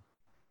needs you.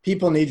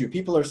 People need you.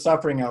 People are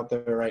suffering out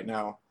there right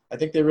now. I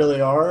think they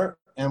really are.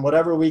 And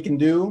whatever we can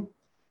do,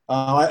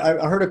 I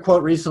heard a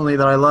quote recently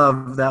that I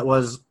love that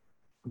was,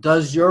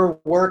 does your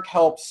work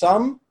help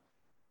some,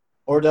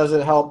 or does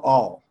it help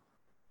all?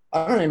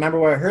 I don't remember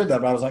where I heard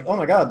that, but I was like, oh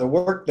my God, the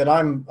work that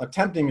I'm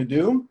attempting to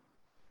do,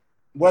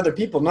 whether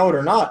people know it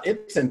or not,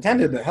 it's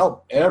intended to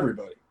help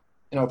everybody.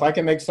 If I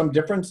can make some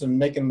difference in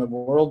making the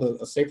world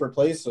a safer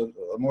place, a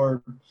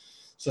more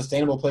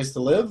sustainable place to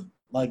live,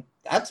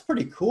 that's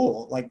pretty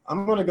cool.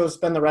 I'm going to go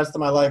spend the rest of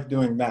my life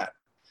doing that.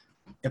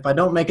 If I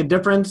don't make a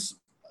difference,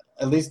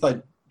 at least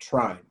I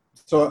tried.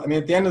 So,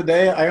 at the end of the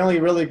day, I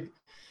only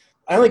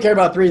care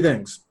about three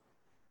things.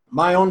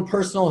 My own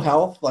personal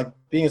health,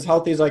 being as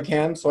healthy as I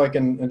can so I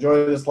can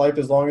enjoy this life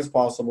as long as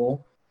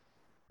possible.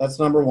 That's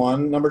number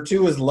one. Number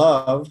two is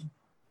love,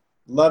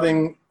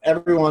 loving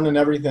everyone and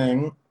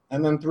everything.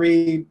 And then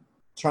three,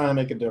 trying to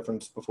make a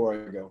difference before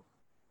I go.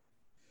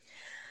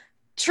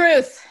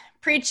 Truth.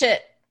 Preach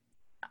it.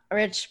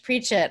 Rich,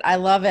 preach it. I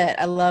love it.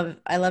 I love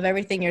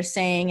everything you're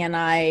saying. And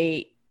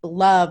I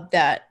love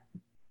that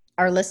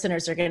our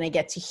listeners are going to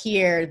get to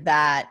hear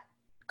that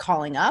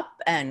calling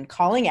up and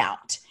calling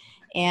out.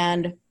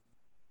 And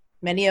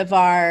many of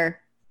our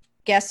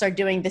guests are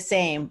doing the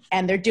same,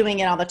 and they're doing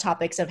it on the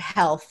topics of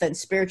health and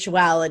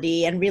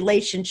spirituality and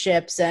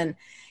relationships and,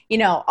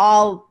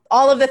 all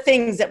of the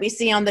things that we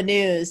see on the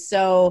news.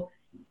 So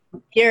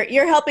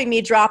you're helping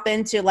me drop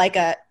into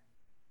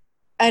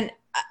an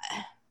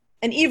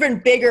even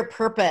bigger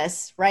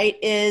purpose, right?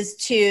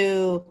 It's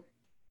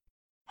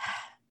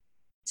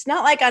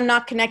not like I'm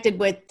not connected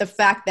with the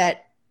fact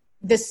that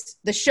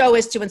the show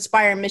is to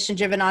inspire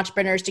mission-driven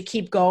entrepreneurs to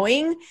keep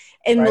going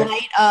in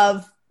light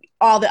of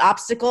all the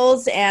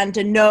obstacles, and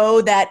to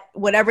know that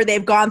whatever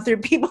they've gone through,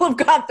 people have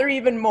gone through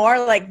even more,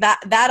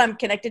 that I'm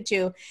connected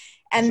to.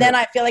 And then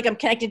I feel like I'm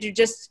connected to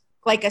just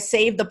a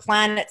save the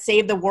planet,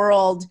 save the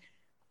world,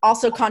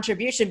 also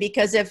contribution,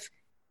 because if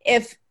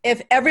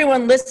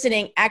everyone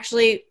listening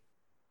actually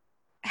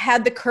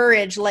had the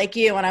courage like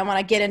you, and I want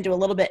to get into a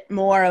little bit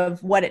more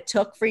of what it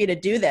took for you to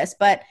do this,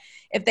 but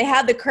if they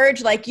had the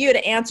courage like you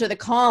to answer the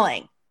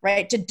calling,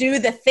 right, to do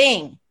the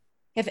thing,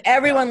 if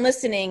everyone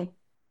listening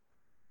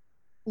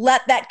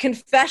let that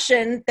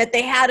confession that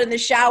they had in the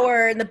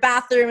shower, in the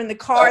bathroom, in the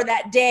car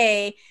that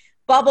day,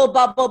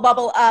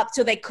 bubble up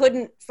so they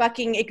couldn't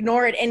fucking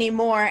ignore it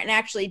anymore and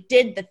actually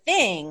did the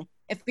thing.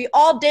 If we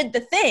all did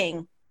the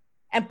thing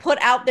and put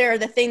out there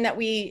the thing that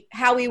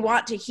how we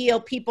want to heal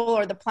people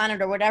or the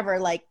planet or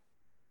whatever,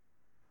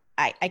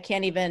 I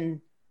can't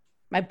even,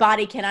 my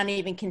body cannot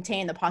even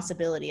contain the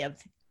possibility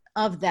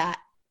of that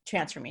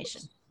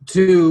transformation.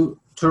 To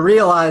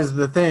realize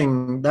the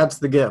thing, that's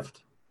the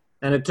gift.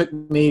 And it took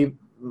me,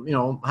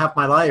 half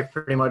my life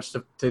pretty much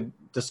to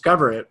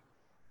discover it.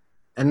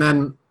 And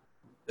then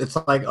it's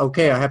like,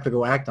 okay, I have to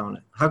go act on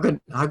it. How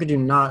could you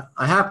not?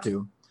 I have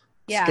to.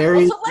 Yeah.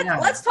 Scary. Well, so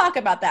let's talk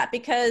about that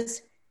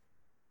because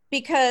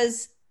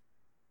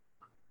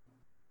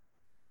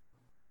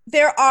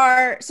there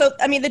are,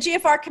 the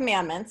GFR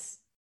commandments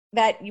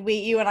that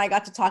you and I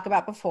got to talk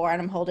about before,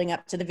 and I'm holding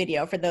up to the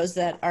video for those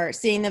that are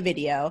seeing the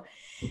video.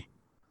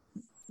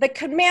 The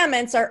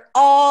commandments are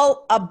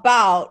all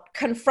about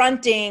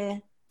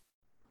confronting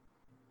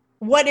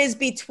what is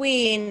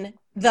between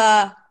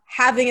the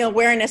having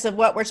awareness of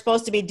what we're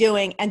supposed to be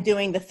doing and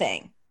doing the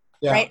thing,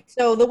 right?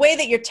 So the way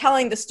that you're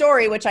telling the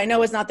story, which I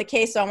know is not the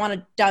case, so I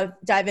want to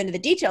dive into the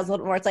details a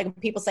little more. It's like when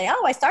people say,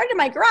 oh, I started in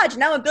my garage,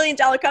 now I'm $1 billion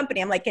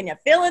company. I'm like, can you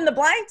fill in the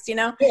blanks,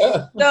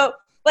 Yeah.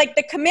 like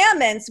the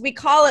commandments, we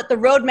call it the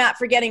roadmap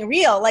for getting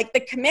real. Like the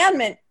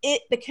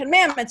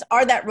commandments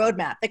are that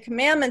roadmap. The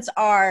commandments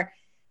are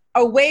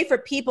a way for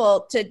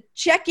people to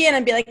check in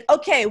and be like,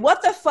 okay,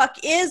 what the fuck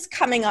is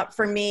coming up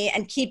for me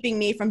and keeping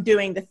me from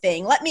doing the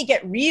thing? Let me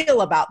get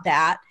real about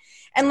that.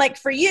 And like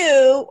for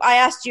you, I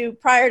asked you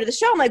prior to the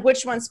show, I'm like,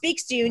 which one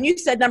speaks to you? And you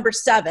said number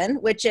 7,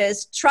 which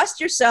is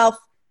trust yourself,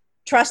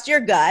 trust your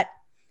gut.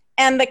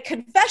 And the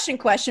confession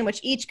question,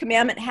 which each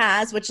commandment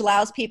has, which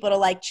allows people to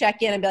like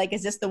check in and be like,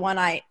 is this the one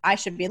I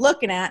should be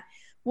looking at?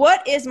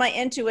 What is my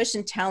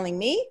intuition telling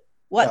me?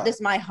 What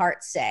does my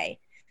heart say?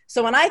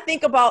 So when I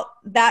think about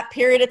that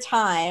period of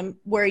time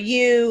where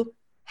you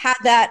had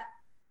that,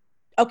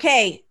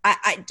 okay,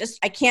 I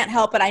can't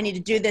help it. I need to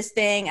do this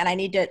thing and I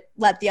need to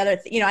let the other,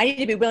 I need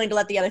to be willing to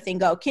let the other thing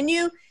go. Can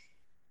you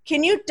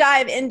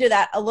dive into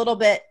that a little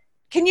bit?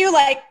 Can you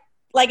like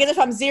as if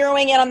I'm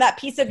zeroing in on that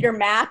piece of your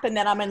map and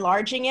then I'm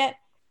enlarging it?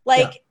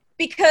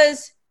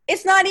 Because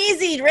it's not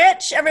easy,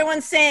 Rich.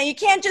 Everyone's saying you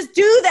can't just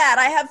do that.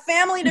 I have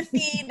family to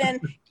feed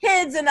and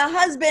kids and a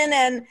husband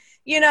and,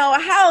 a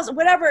house,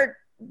 whatever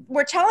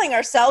we're telling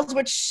ourselves,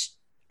 which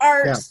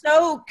are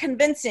so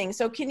convincing.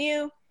 So can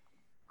you,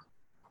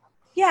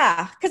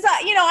 because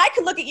I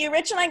could look at you,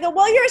 Rich, and I go,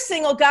 well, you're a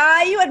single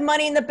guy. You had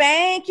money in the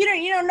bank.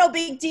 No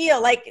big deal.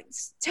 Like,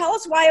 tell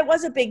us why it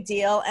was a big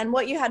deal and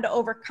what you had to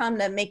overcome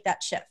to make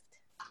that shift.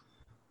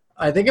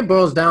 I think it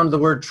boils down to the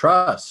word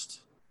trust.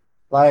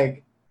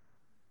 Like,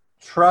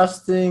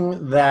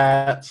 trusting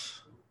that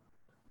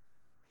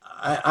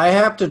I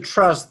have to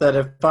trust that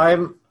if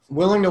I'm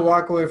willing to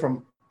walk away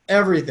from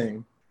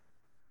everything,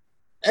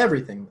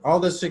 all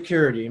this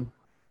security,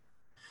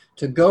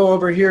 to go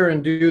over here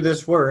and do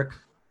this work,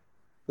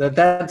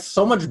 that's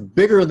so much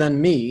bigger than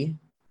me,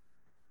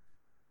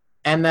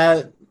 and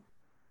that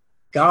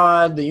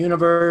God, the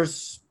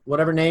universe,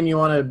 whatever name you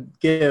want to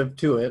give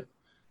to it,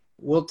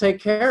 will take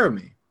care of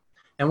me.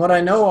 And what I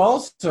know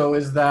also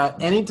is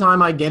that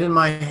anytime I get in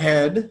my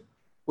head,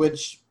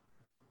 which,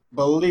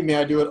 believe me,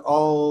 I do it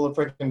all the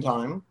freaking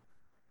time,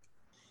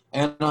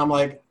 and I'm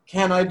like,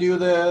 can I do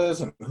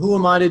this? And who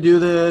am I to do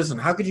this? And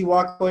how could you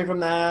walk away from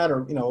that?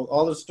 Or,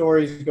 all the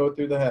stories go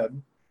through the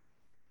head.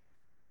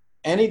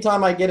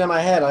 Anytime I get in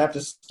my head, I have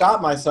to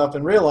stop myself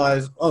and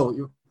realize,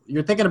 oh,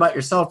 you're thinking about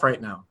yourself right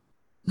now.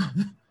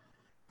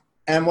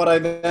 And what I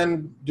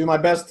then do my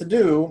best to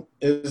do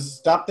is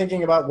stop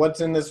thinking about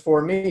what's in this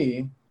for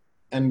me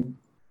and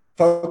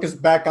focus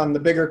back on the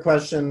bigger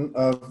question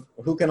of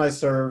who can I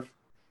serve?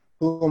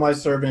 Who am I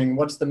serving?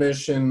 What's the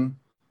mission?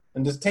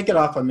 And just take it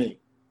off of me.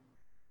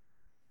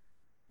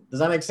 Does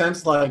that make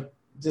sense? Like,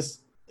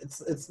 just,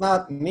 it's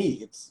not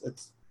me.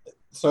 It's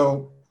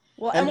so.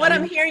 Well, and what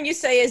I'm hearing you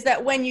say is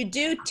that when you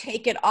do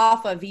take it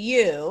off of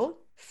you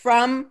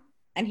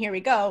and here we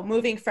go,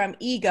 moving from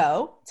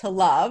ego to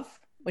love,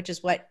 which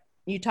is what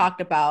you talked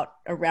about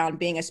around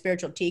being a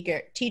spiritual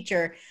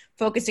teacher,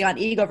 focusing on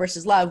ego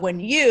versus love. When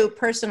you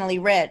personally,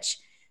 Rich,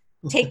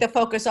 take the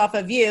focus off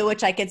of you,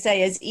 which I could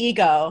say is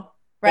ego,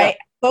 right?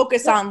 Yeah.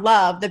 Focus on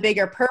love, the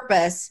bigger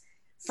purpose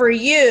for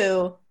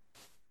you.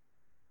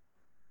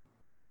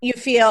 You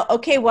feel,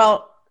 okay,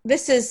 well,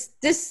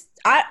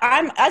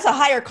 I'm as a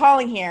higher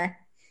calling here.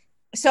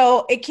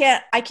 So I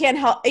can't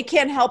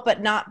help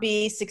but not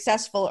be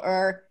successful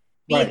or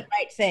be the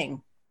right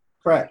thing.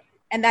 Correct.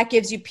 And that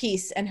gives you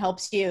peace and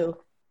helps you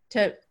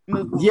to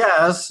move forward.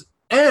 Yes.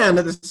 And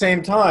at the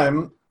same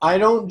time, I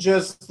don't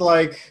just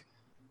like,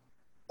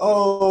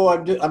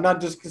 I'm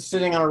not just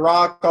sitting on a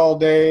rock all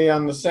day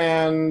on the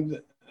sand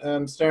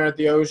and staring at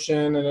the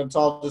ocean and it's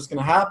all just going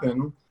to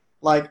happen.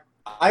 Like,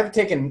 I've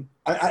taken,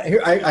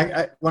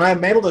 when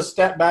I'm able to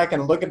step back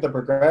and look at the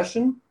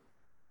progression,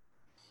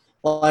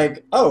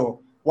 like,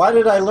 why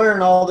did I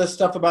learn all this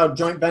stuff about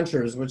joint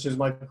ventures, which is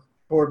my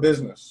core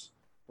business,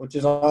 which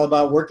is all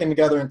about working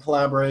together in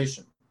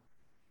collaboration?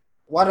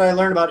 Why did I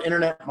learn about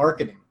internet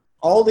marketing?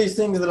 All these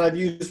things that I've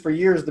used for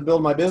years to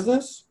build my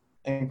business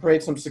and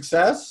create some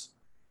success.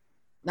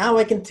 Now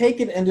I can take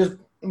it and just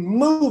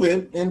move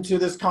it into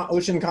this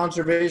ocean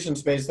conservation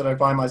space that I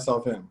find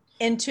myself in.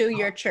 Into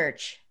your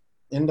church.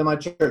 Into my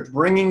church,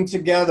 bringing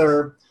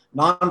together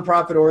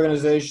nonprofit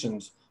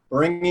organizations,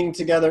 bringing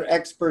together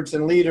experts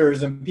and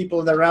leaders and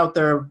people that are out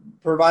there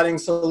providing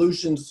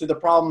solutions to the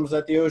problems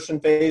that the ocean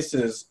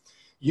faces,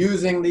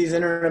 using these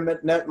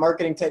internet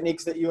marketing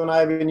techniques that you and I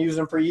have been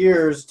using for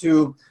years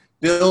to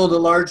build a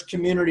large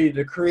community,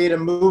 to create a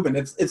movement.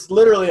 It's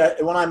literally,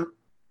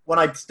 when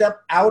I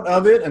step out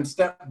of it and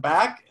step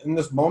back in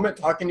this moment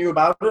talking to you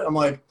about it, I'm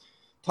like,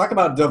 talk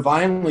about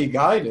divinely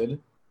guided.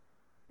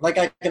 Like,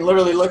 I can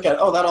literally look at,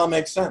 that all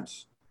makes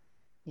sense.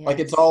 Yes. Like,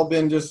 it's all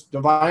been just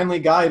divinely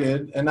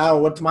guided. And now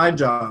what's my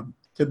job?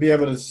 To be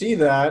able to see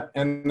that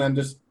and then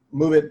just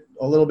move it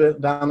a little bit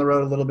down the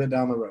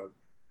road,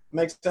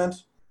 Makes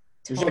sense?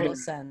 Total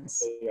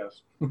sense.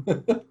 Yes.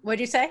 What'd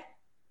you say?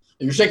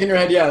 You're shaking your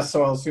head yes,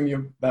 so I'll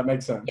assume that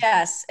makes sense.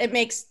 Yes, it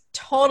makes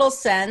total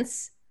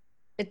sense.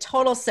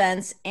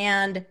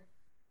 And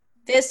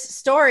this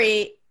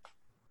story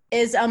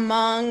is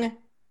among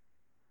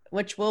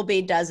which will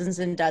be dozens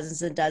and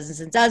dozens and dozens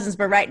and dozens,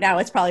 but right now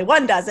it's probably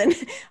 1 dozen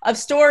of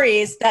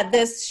stories that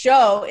this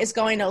show is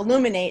going to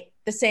illuminate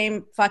the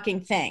same fucking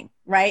thing,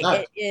 right?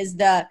 Nice.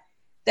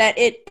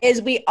 It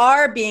is we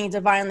are being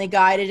divinely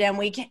guided, and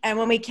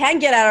when we can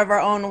get out of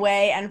our own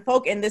way and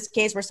in this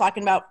case we're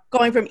talking about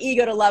going from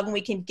ego to love, and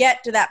we can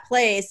get to that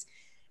place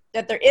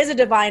that there is a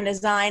divine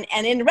design,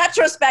 and in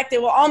retrospect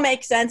it will all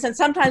make sense, and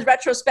sometimes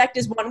retrospect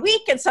is 1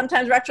 week and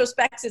sometimes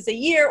retrospect is a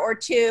year or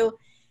 2,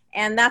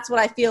 and that's what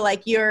I feel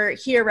like you're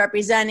here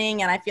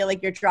representing, and I feel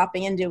like you're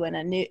dropping into in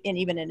a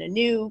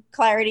new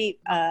clarity.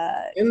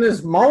 In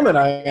this moment,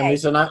 I am,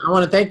 Lisa, and I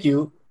want to thank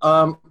you.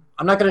 I'm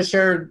not going to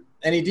share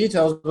any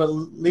details, but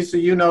Lisa,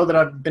 you know that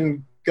I've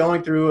been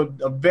going through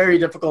a very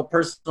difficult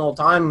personal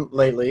time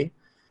lately.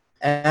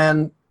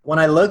 And when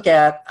I look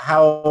at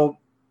how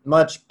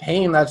much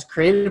pain that's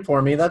created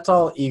for me, that's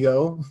all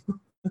ego.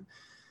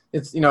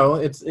 It's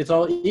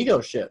all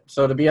ego shit.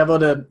 So to be able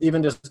to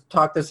even just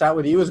talk this out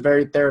with you is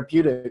very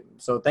therapeutic.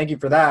 So thank you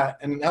for that.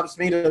 And it helps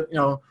me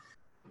to,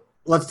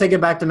 let's take it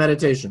back to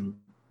meditation.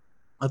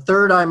 A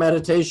third eye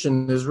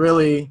meditation is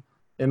really,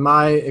 in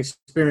my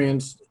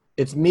experience,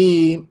 it's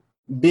me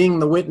being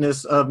the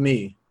witness of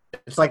me.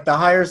 It's like the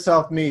higher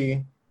self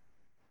me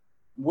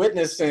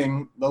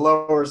witnessing the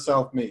lower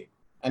self me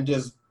and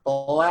just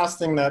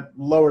blasting that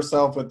lower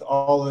self with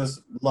all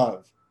this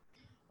love.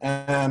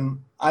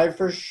 And I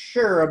for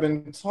sure have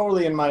been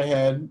totally in my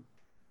head,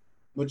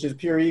 which is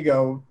pure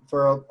ego,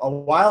 for a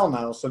while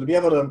now. So to be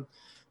able to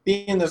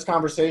be in this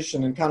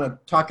conversation and kind of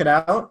talk it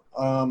out,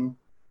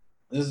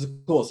 this is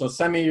cool. So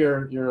send me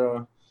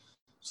your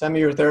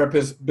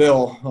therapist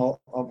bill.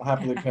 I'll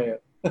happily pay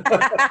it.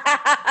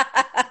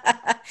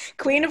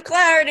 Queen of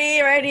clarity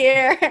right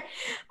here.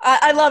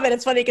 I love it.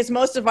 It's funny because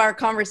most of our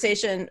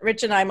conversation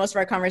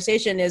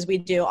is we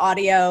do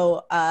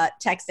audio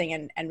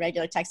texting and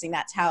regular texting.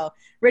 That's how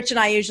Rich and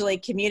I usually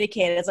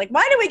communicate. It's like,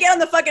 why did we get on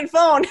the fucking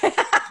phone?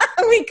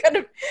 We could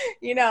have,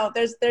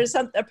 there's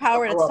a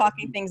power that's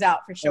talking things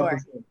out for sure.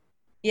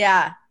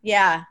 Yeah.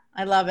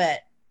 I love it.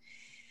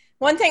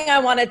 One thing I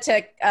wanted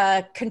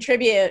to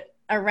contribute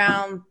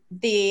around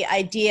the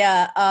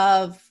idea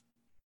of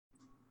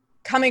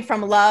coming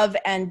from love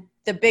and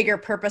the bigger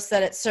purpose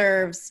that it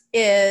serves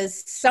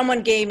is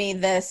someone gave me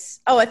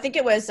this. I think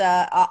it was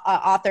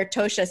author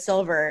Tosha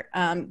Silver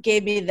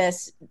gave me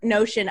this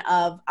notion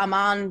of I'm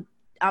on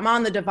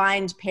the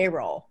divine's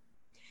payroll,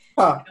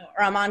 or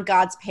I'm on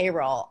God's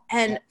payroll.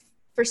 And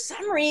for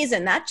some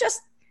reason that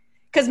just,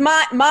 because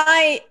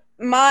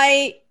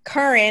my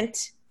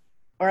current,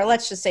 or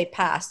let's just say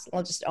past,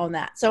 I'll just own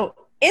that. So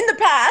in the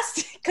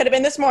past, could have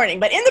been this morning,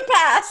 but in the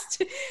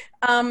past,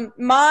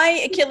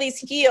 my Achilles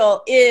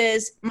heel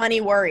is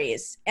money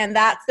worries. And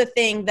that's the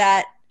thing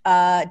that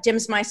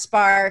dims my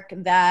spark,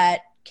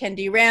 that can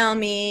derail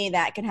me,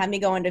 that can have me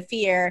go into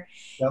fear.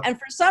 Yep. And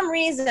for some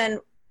reason,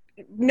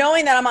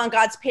 knowing that I'm on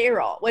God's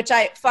payroll, which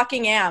I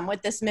fucking am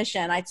with this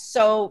mission, I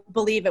so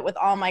believe it with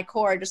all my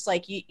core, just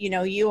like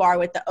you are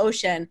with the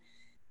ocean.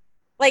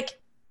 Like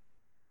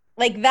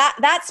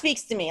that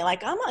speaks to me.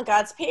 Like, I'm on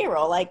God's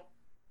payroll. Like,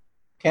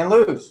 Can't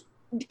lose.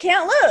 You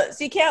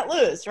can't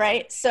lose,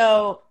 right?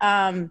 So,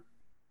 yeah.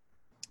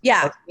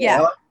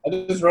 I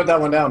just wrote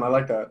that one down. I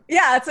like that.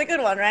 Yeah, it's a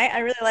good one, right? I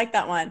really like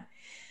that one.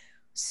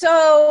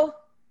 So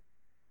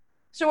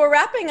we're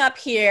wrapping up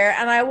here,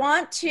 and I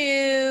want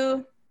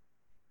to.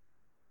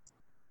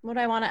 What do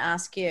I want to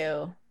ask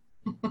you?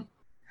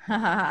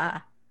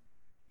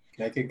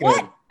 Make it good.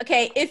 What?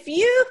 Okay,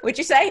 would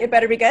you say it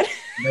better be good?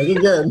 Make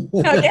it good.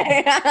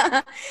 Okay.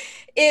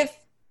 If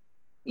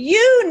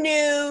you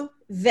knew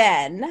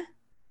then,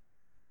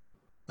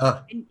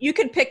 you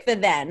could pick the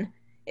then.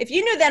 If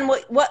you knew then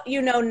what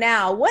you know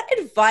now, what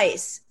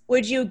advice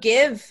would you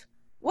give?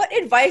 What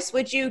advice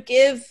would you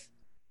give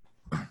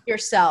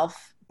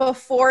yourself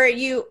before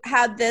you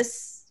had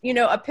this,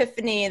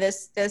 epiphany,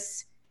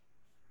 this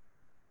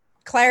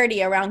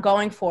clarity around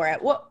going for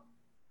it?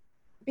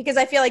 Because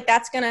I feel like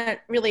that's going to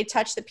really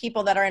touch the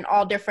people that are in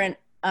all different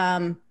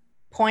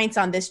points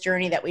on this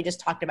journey that we just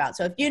talked about.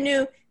 So if you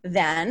knew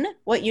then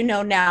what you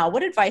know now,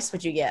 what advice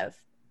would you give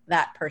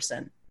that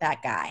person,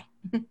 that guy?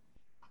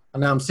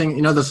 And now I'm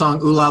singing, the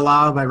song Ooh La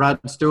La by Rod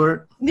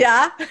Stewart?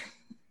 Yeah.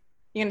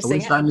 You gonna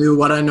sing it? I wish I knew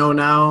what I know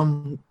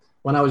now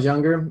when I was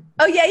younger.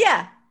 Oh,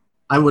 yeah.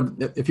 I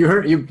would, if you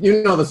heard,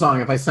 you know the song.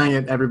 If I sang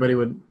it, everybody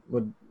would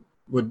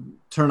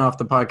turn off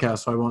the podcast,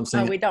 so I won't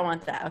sing it. We don't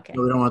want that. Okay.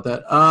 No, we don't want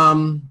that.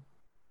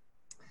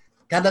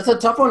 God, that's a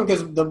tough one,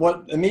 because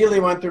what immediately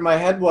went through my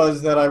head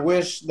was that I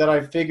wish that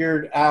I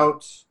figured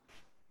out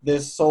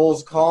this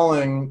soul's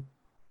calling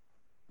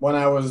when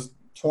I was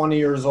 20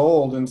 years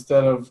old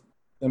instead of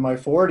in my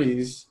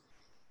 40s.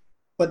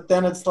 But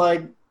then it's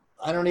like,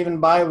 I don't even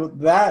buy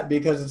that,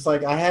 because it's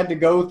like I had to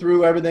go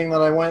through everything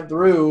that I went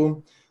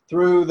through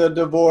the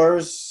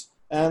divorce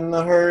and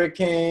the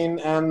hurricane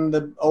and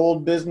the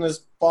old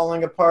business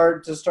falling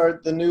apart to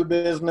start the new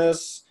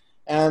business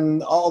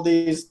and all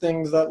these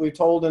things that we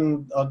told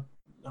in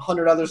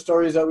 100 other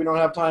stories that we don't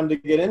have time to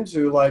get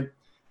into. Like,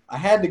 I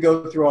had to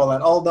go through all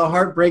that, all the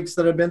heartbreaks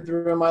that I've been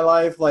through in my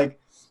life. Like,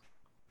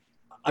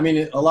 I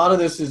mean, a lot of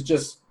this is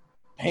just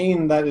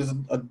pain that is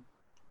a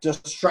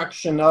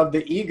destruction of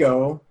the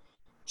ego,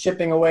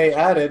 chipping away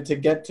at it to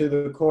get to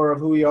the core of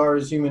who we are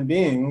as human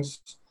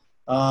beings.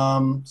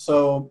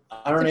 So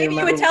I don't even maybe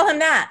you would tell him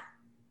that.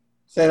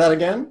 Say that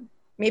again?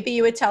 Maybe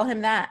you would tell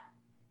him that.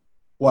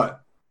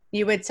 What?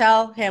 You would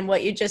tell him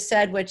what you just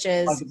said, which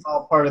is, like it's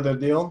all part of the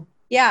deal?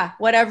 Yeah,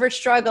 whatever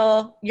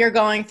struggle you're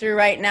going through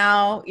right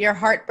now, your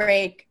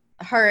heartbreak,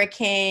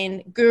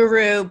 hurricane,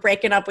 guru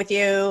breaking up with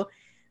you,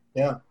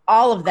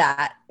 all of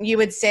that, you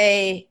would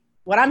say,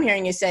 what I'm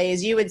hearing you say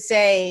is you would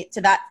say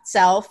to that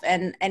self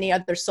and any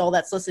other soul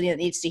that's listening that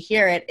needs to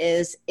hear it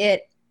is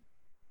it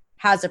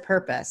has a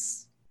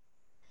purpose.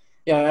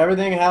 Yeah,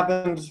 everything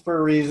happens for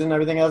a reason.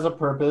 Everything has a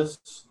purpose.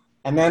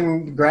 And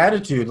then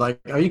gratitude. Like,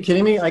 are you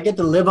kidding me? I get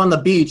to live on the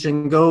beach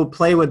and go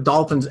play with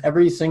dolphins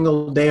every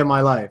single day of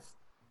my life.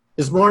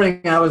 This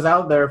morning, I was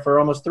out there for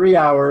almost 3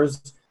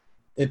 hours.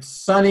 It's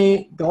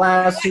sunny,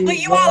 glassy. But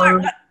you all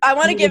are. I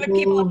want to give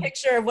people a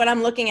picture of what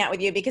I'm looking at with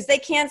you because they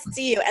can't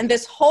see you. And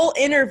this whole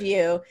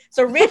interview,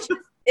 so Rich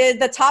is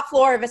the top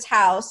floor of his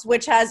house,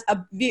 which has a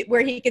view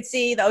where he could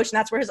see the ocean.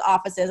 That's where his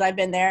office is. I've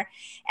been there.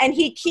 And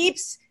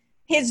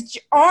his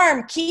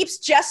arm keeps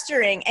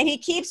gesturing and he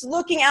keeps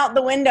looking out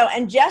the window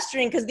and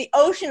gesturing because the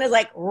ocean is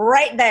like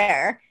right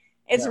there.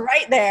 It's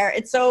right there.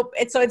 It's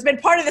been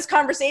part of this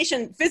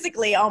conversation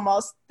physically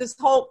almost, this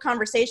whole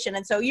conversation.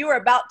 And so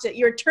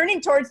you're turning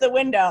towards the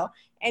window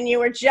and you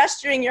were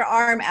gesturing your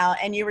arm out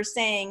and you were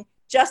saying,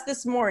 just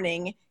this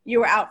morning, you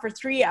were out for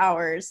 3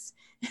 hours.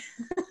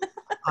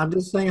 I'm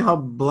just saying how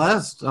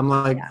blessed. I'm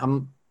like,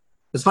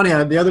 it's funny.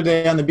 The other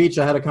day on the beach,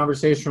 I had a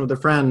conversation with a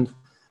friend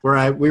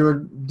where we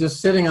were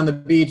just sitting on the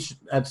beach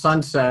at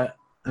sunset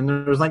and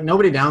there was like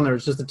nobody down there.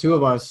 It's just the two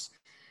of us.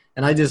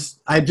 And I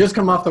had just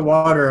come off the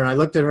water and I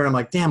looked at her and I'm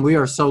like, damn, we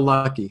are so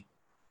lucky.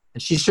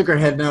 And she shook her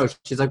head no.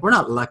 She's like, we're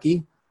not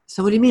lucky.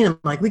 So what do you mean? I'm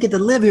like, we get to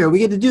live here. We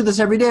get to do this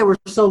every day. We're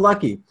so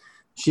lucky.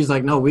 She's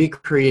like, no, we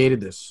created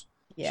this.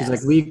 Yes. She's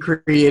like, we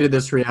created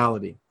this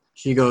reality.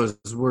 She goes,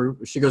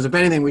 if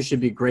anything, we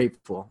should be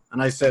grateful.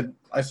 And I said,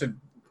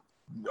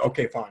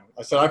 okay, fine.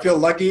 I said, I feel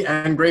lucky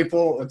and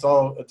grateful. It's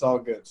all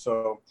good.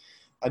 So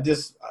I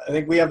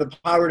think we have the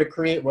power to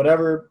create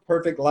whatever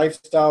perfect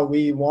lifestyle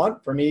we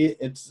want. For me,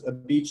 it's a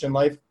beach and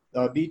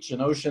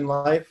ocean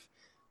life.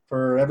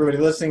 For everybody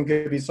listening,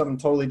 could be something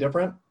totally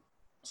different.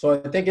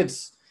 So I think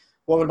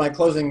what would my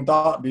closing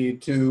thought be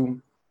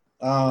to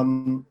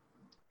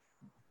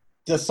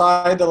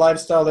decide the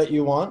lifestyle that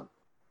you want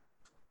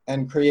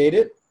and create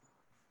it.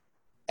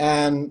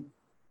 And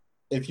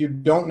if you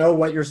don't know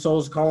what your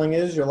soul's calling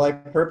is, your life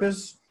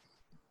purpose,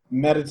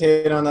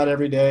 meditate on that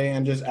every day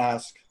and just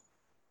ask.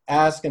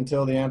 Ask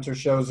until the answer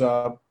shows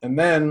up, and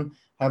then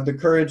have the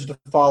courage to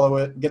follow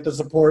it. Get the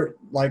support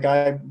like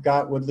I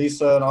got with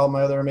Lisa and all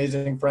my other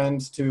amazing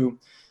friends to,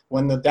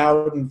 when the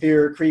doubt and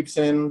fear creeps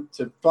in,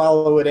 to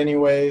follow it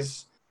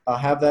anyways.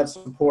 Have that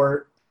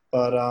support.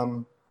 But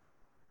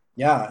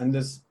and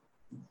this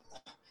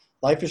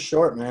life is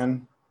short,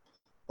 man.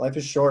 Life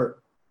is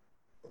short.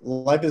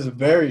 Life is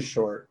very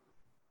short.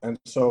 And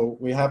so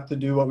we have to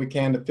do what we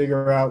can to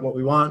figure out what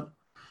we want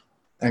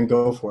and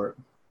go for it.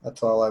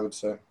 That's all I would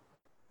say.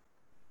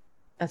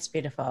 That's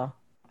beautiful.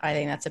 I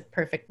think that's a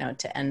perfect note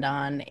to end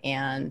on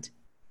and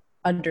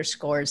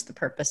underscores the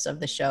purpose of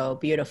the show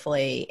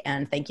beautifully.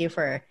 And thank you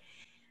for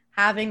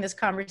having this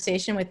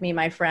conversation with me,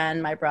 my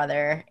friend, my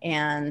brother.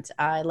 And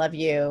I love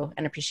you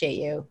and appreciate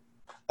you.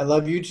 I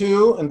love you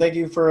too. And thank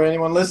you for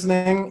anyone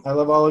listening. I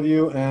love all of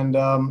you. And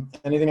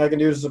anything I can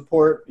do to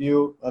support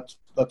you,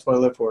 that's what I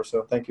live for.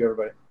 So thank you,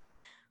 everybody.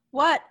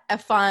 What a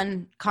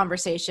fun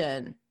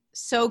conversation.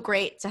 So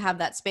great to have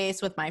that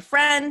space with my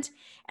friend,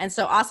 and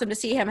so awesome to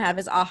see him have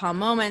his aha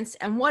moments.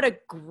 And what a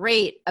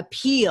great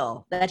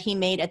appeal that he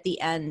made at the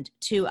end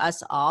to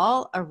us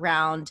all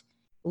around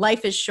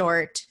life is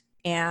short.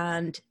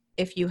 And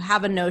if you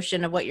have a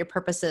notion of what your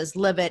purpose is,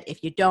 live it.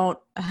 If you don't,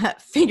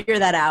 figure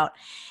that out.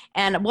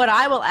 And what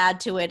I will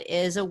add to it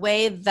is a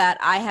way that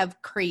I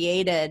have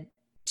created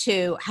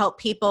to help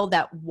people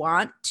that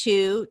want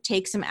to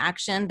take some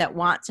action, that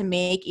want to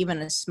make even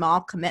a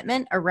small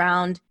commitment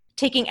around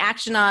taking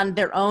action on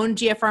their own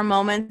GFR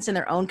moments and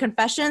their own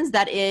confessions.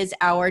 That is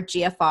our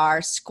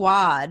GFR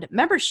Squad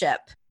membership.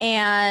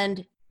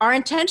 And our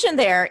intention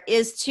there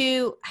is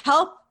to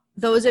help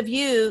those of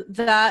you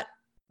that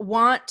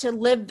want to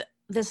live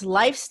this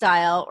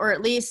lifestyle, or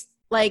at least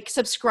like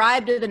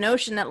subscribe to the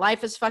notion that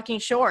life is fucking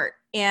short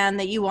and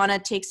that you want to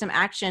take some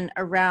action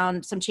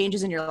around some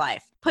changes in your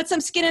life. Put some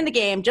skin in the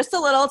game, just a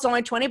little. It's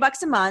only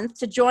 $20 a month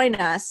to join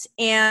us.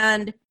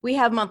 And we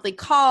have monthly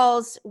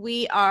calls.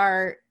 We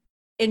are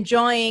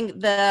enjoying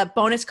the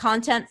bonus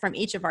content from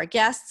each of our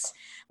guests.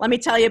 Let me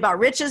tell you about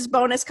Rich's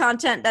bonus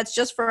content. That's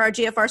just for our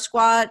GFR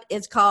Squad.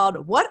 It's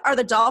called, "What are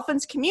the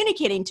dolphins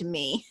communicating to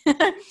me?"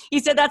 He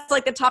said that's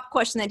like the top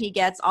question that he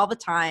gets all the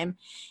time.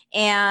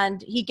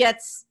 And he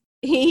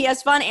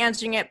has fun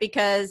answering it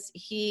because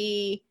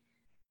he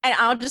And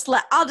I'll just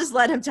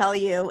let him tell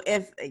you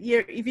if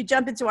you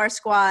jump into our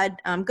squad,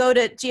 go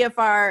to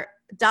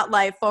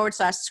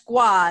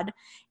gfr.life/squad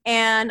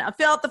and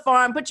fill out the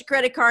form, put your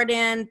credit card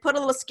in, put a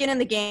little skin in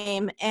the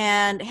game,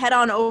 and head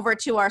on over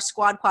to our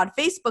Squad Quad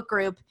Facebook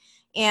group,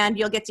 and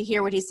you'll get to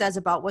hear what he says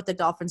about what the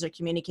Dolphins are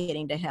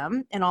communicating to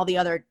him and all the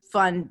other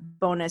fun,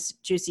 bonus,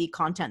 juicy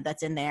content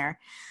that's in there.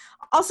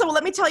 Also,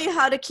 let me tell you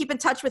how to keep in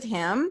touch with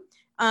him.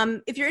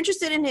 If you're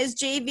interested in his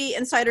JV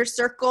Insider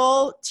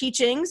Circle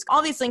teachings,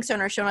 all these links are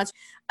in our show notes.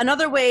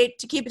 Another way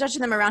to keep in touch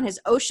with him around his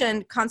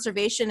ocean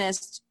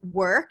conservationist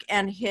work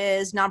and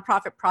his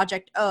nonprofit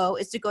Project O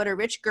is to go to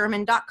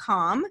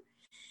richgerman.com.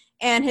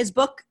 And his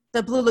book,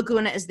 The Blue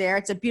Laguna, is there.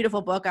 It's a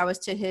beautiful book. I was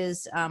to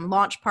his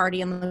launch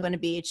party in Laguna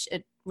Beach.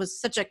 It was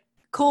such a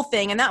cool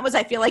thing. And that was,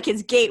 I feel like,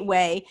 his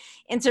gateway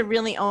into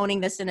really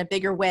owning this in a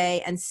bigger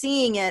way and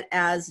seeing it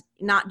as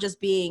not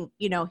just being,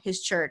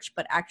 his church,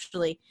 but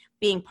actually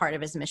being part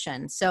of his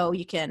mission. So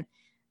you can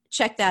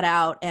check that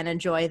out and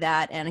enjoy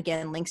that. And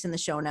again, links in the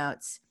show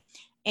notes.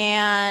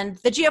 And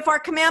the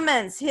GFR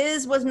Commandments,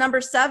 his was number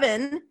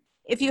 7.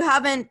 If you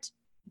haven't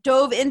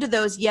dove into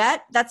those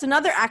yet, that's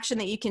another action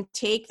that you can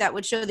take that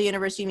would show the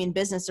universe you mean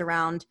business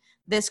around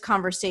this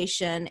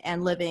conversation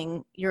and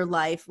living your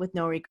life with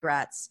no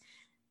regrets.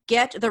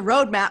 Get the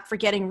roadmap for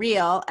getting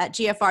real at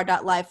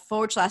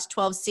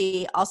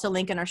gfr.life/12C. Also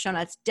link in our show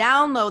notes.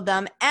 Download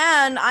them.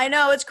 And I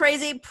know it's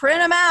crazy. Print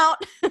them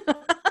out.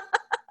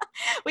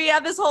 We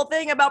have this whole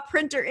thing about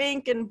printer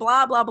ink and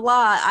blah, blah,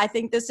 blah. I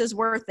think this is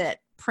worth it.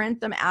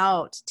 Print them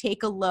out.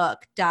 Take a look.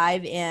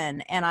 Dive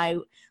in. And I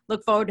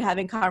look forward to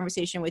having a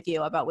conversation with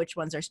you about which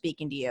ones are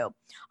speaking to you.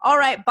 All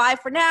right. Bye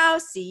for now.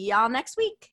 See y'all next week.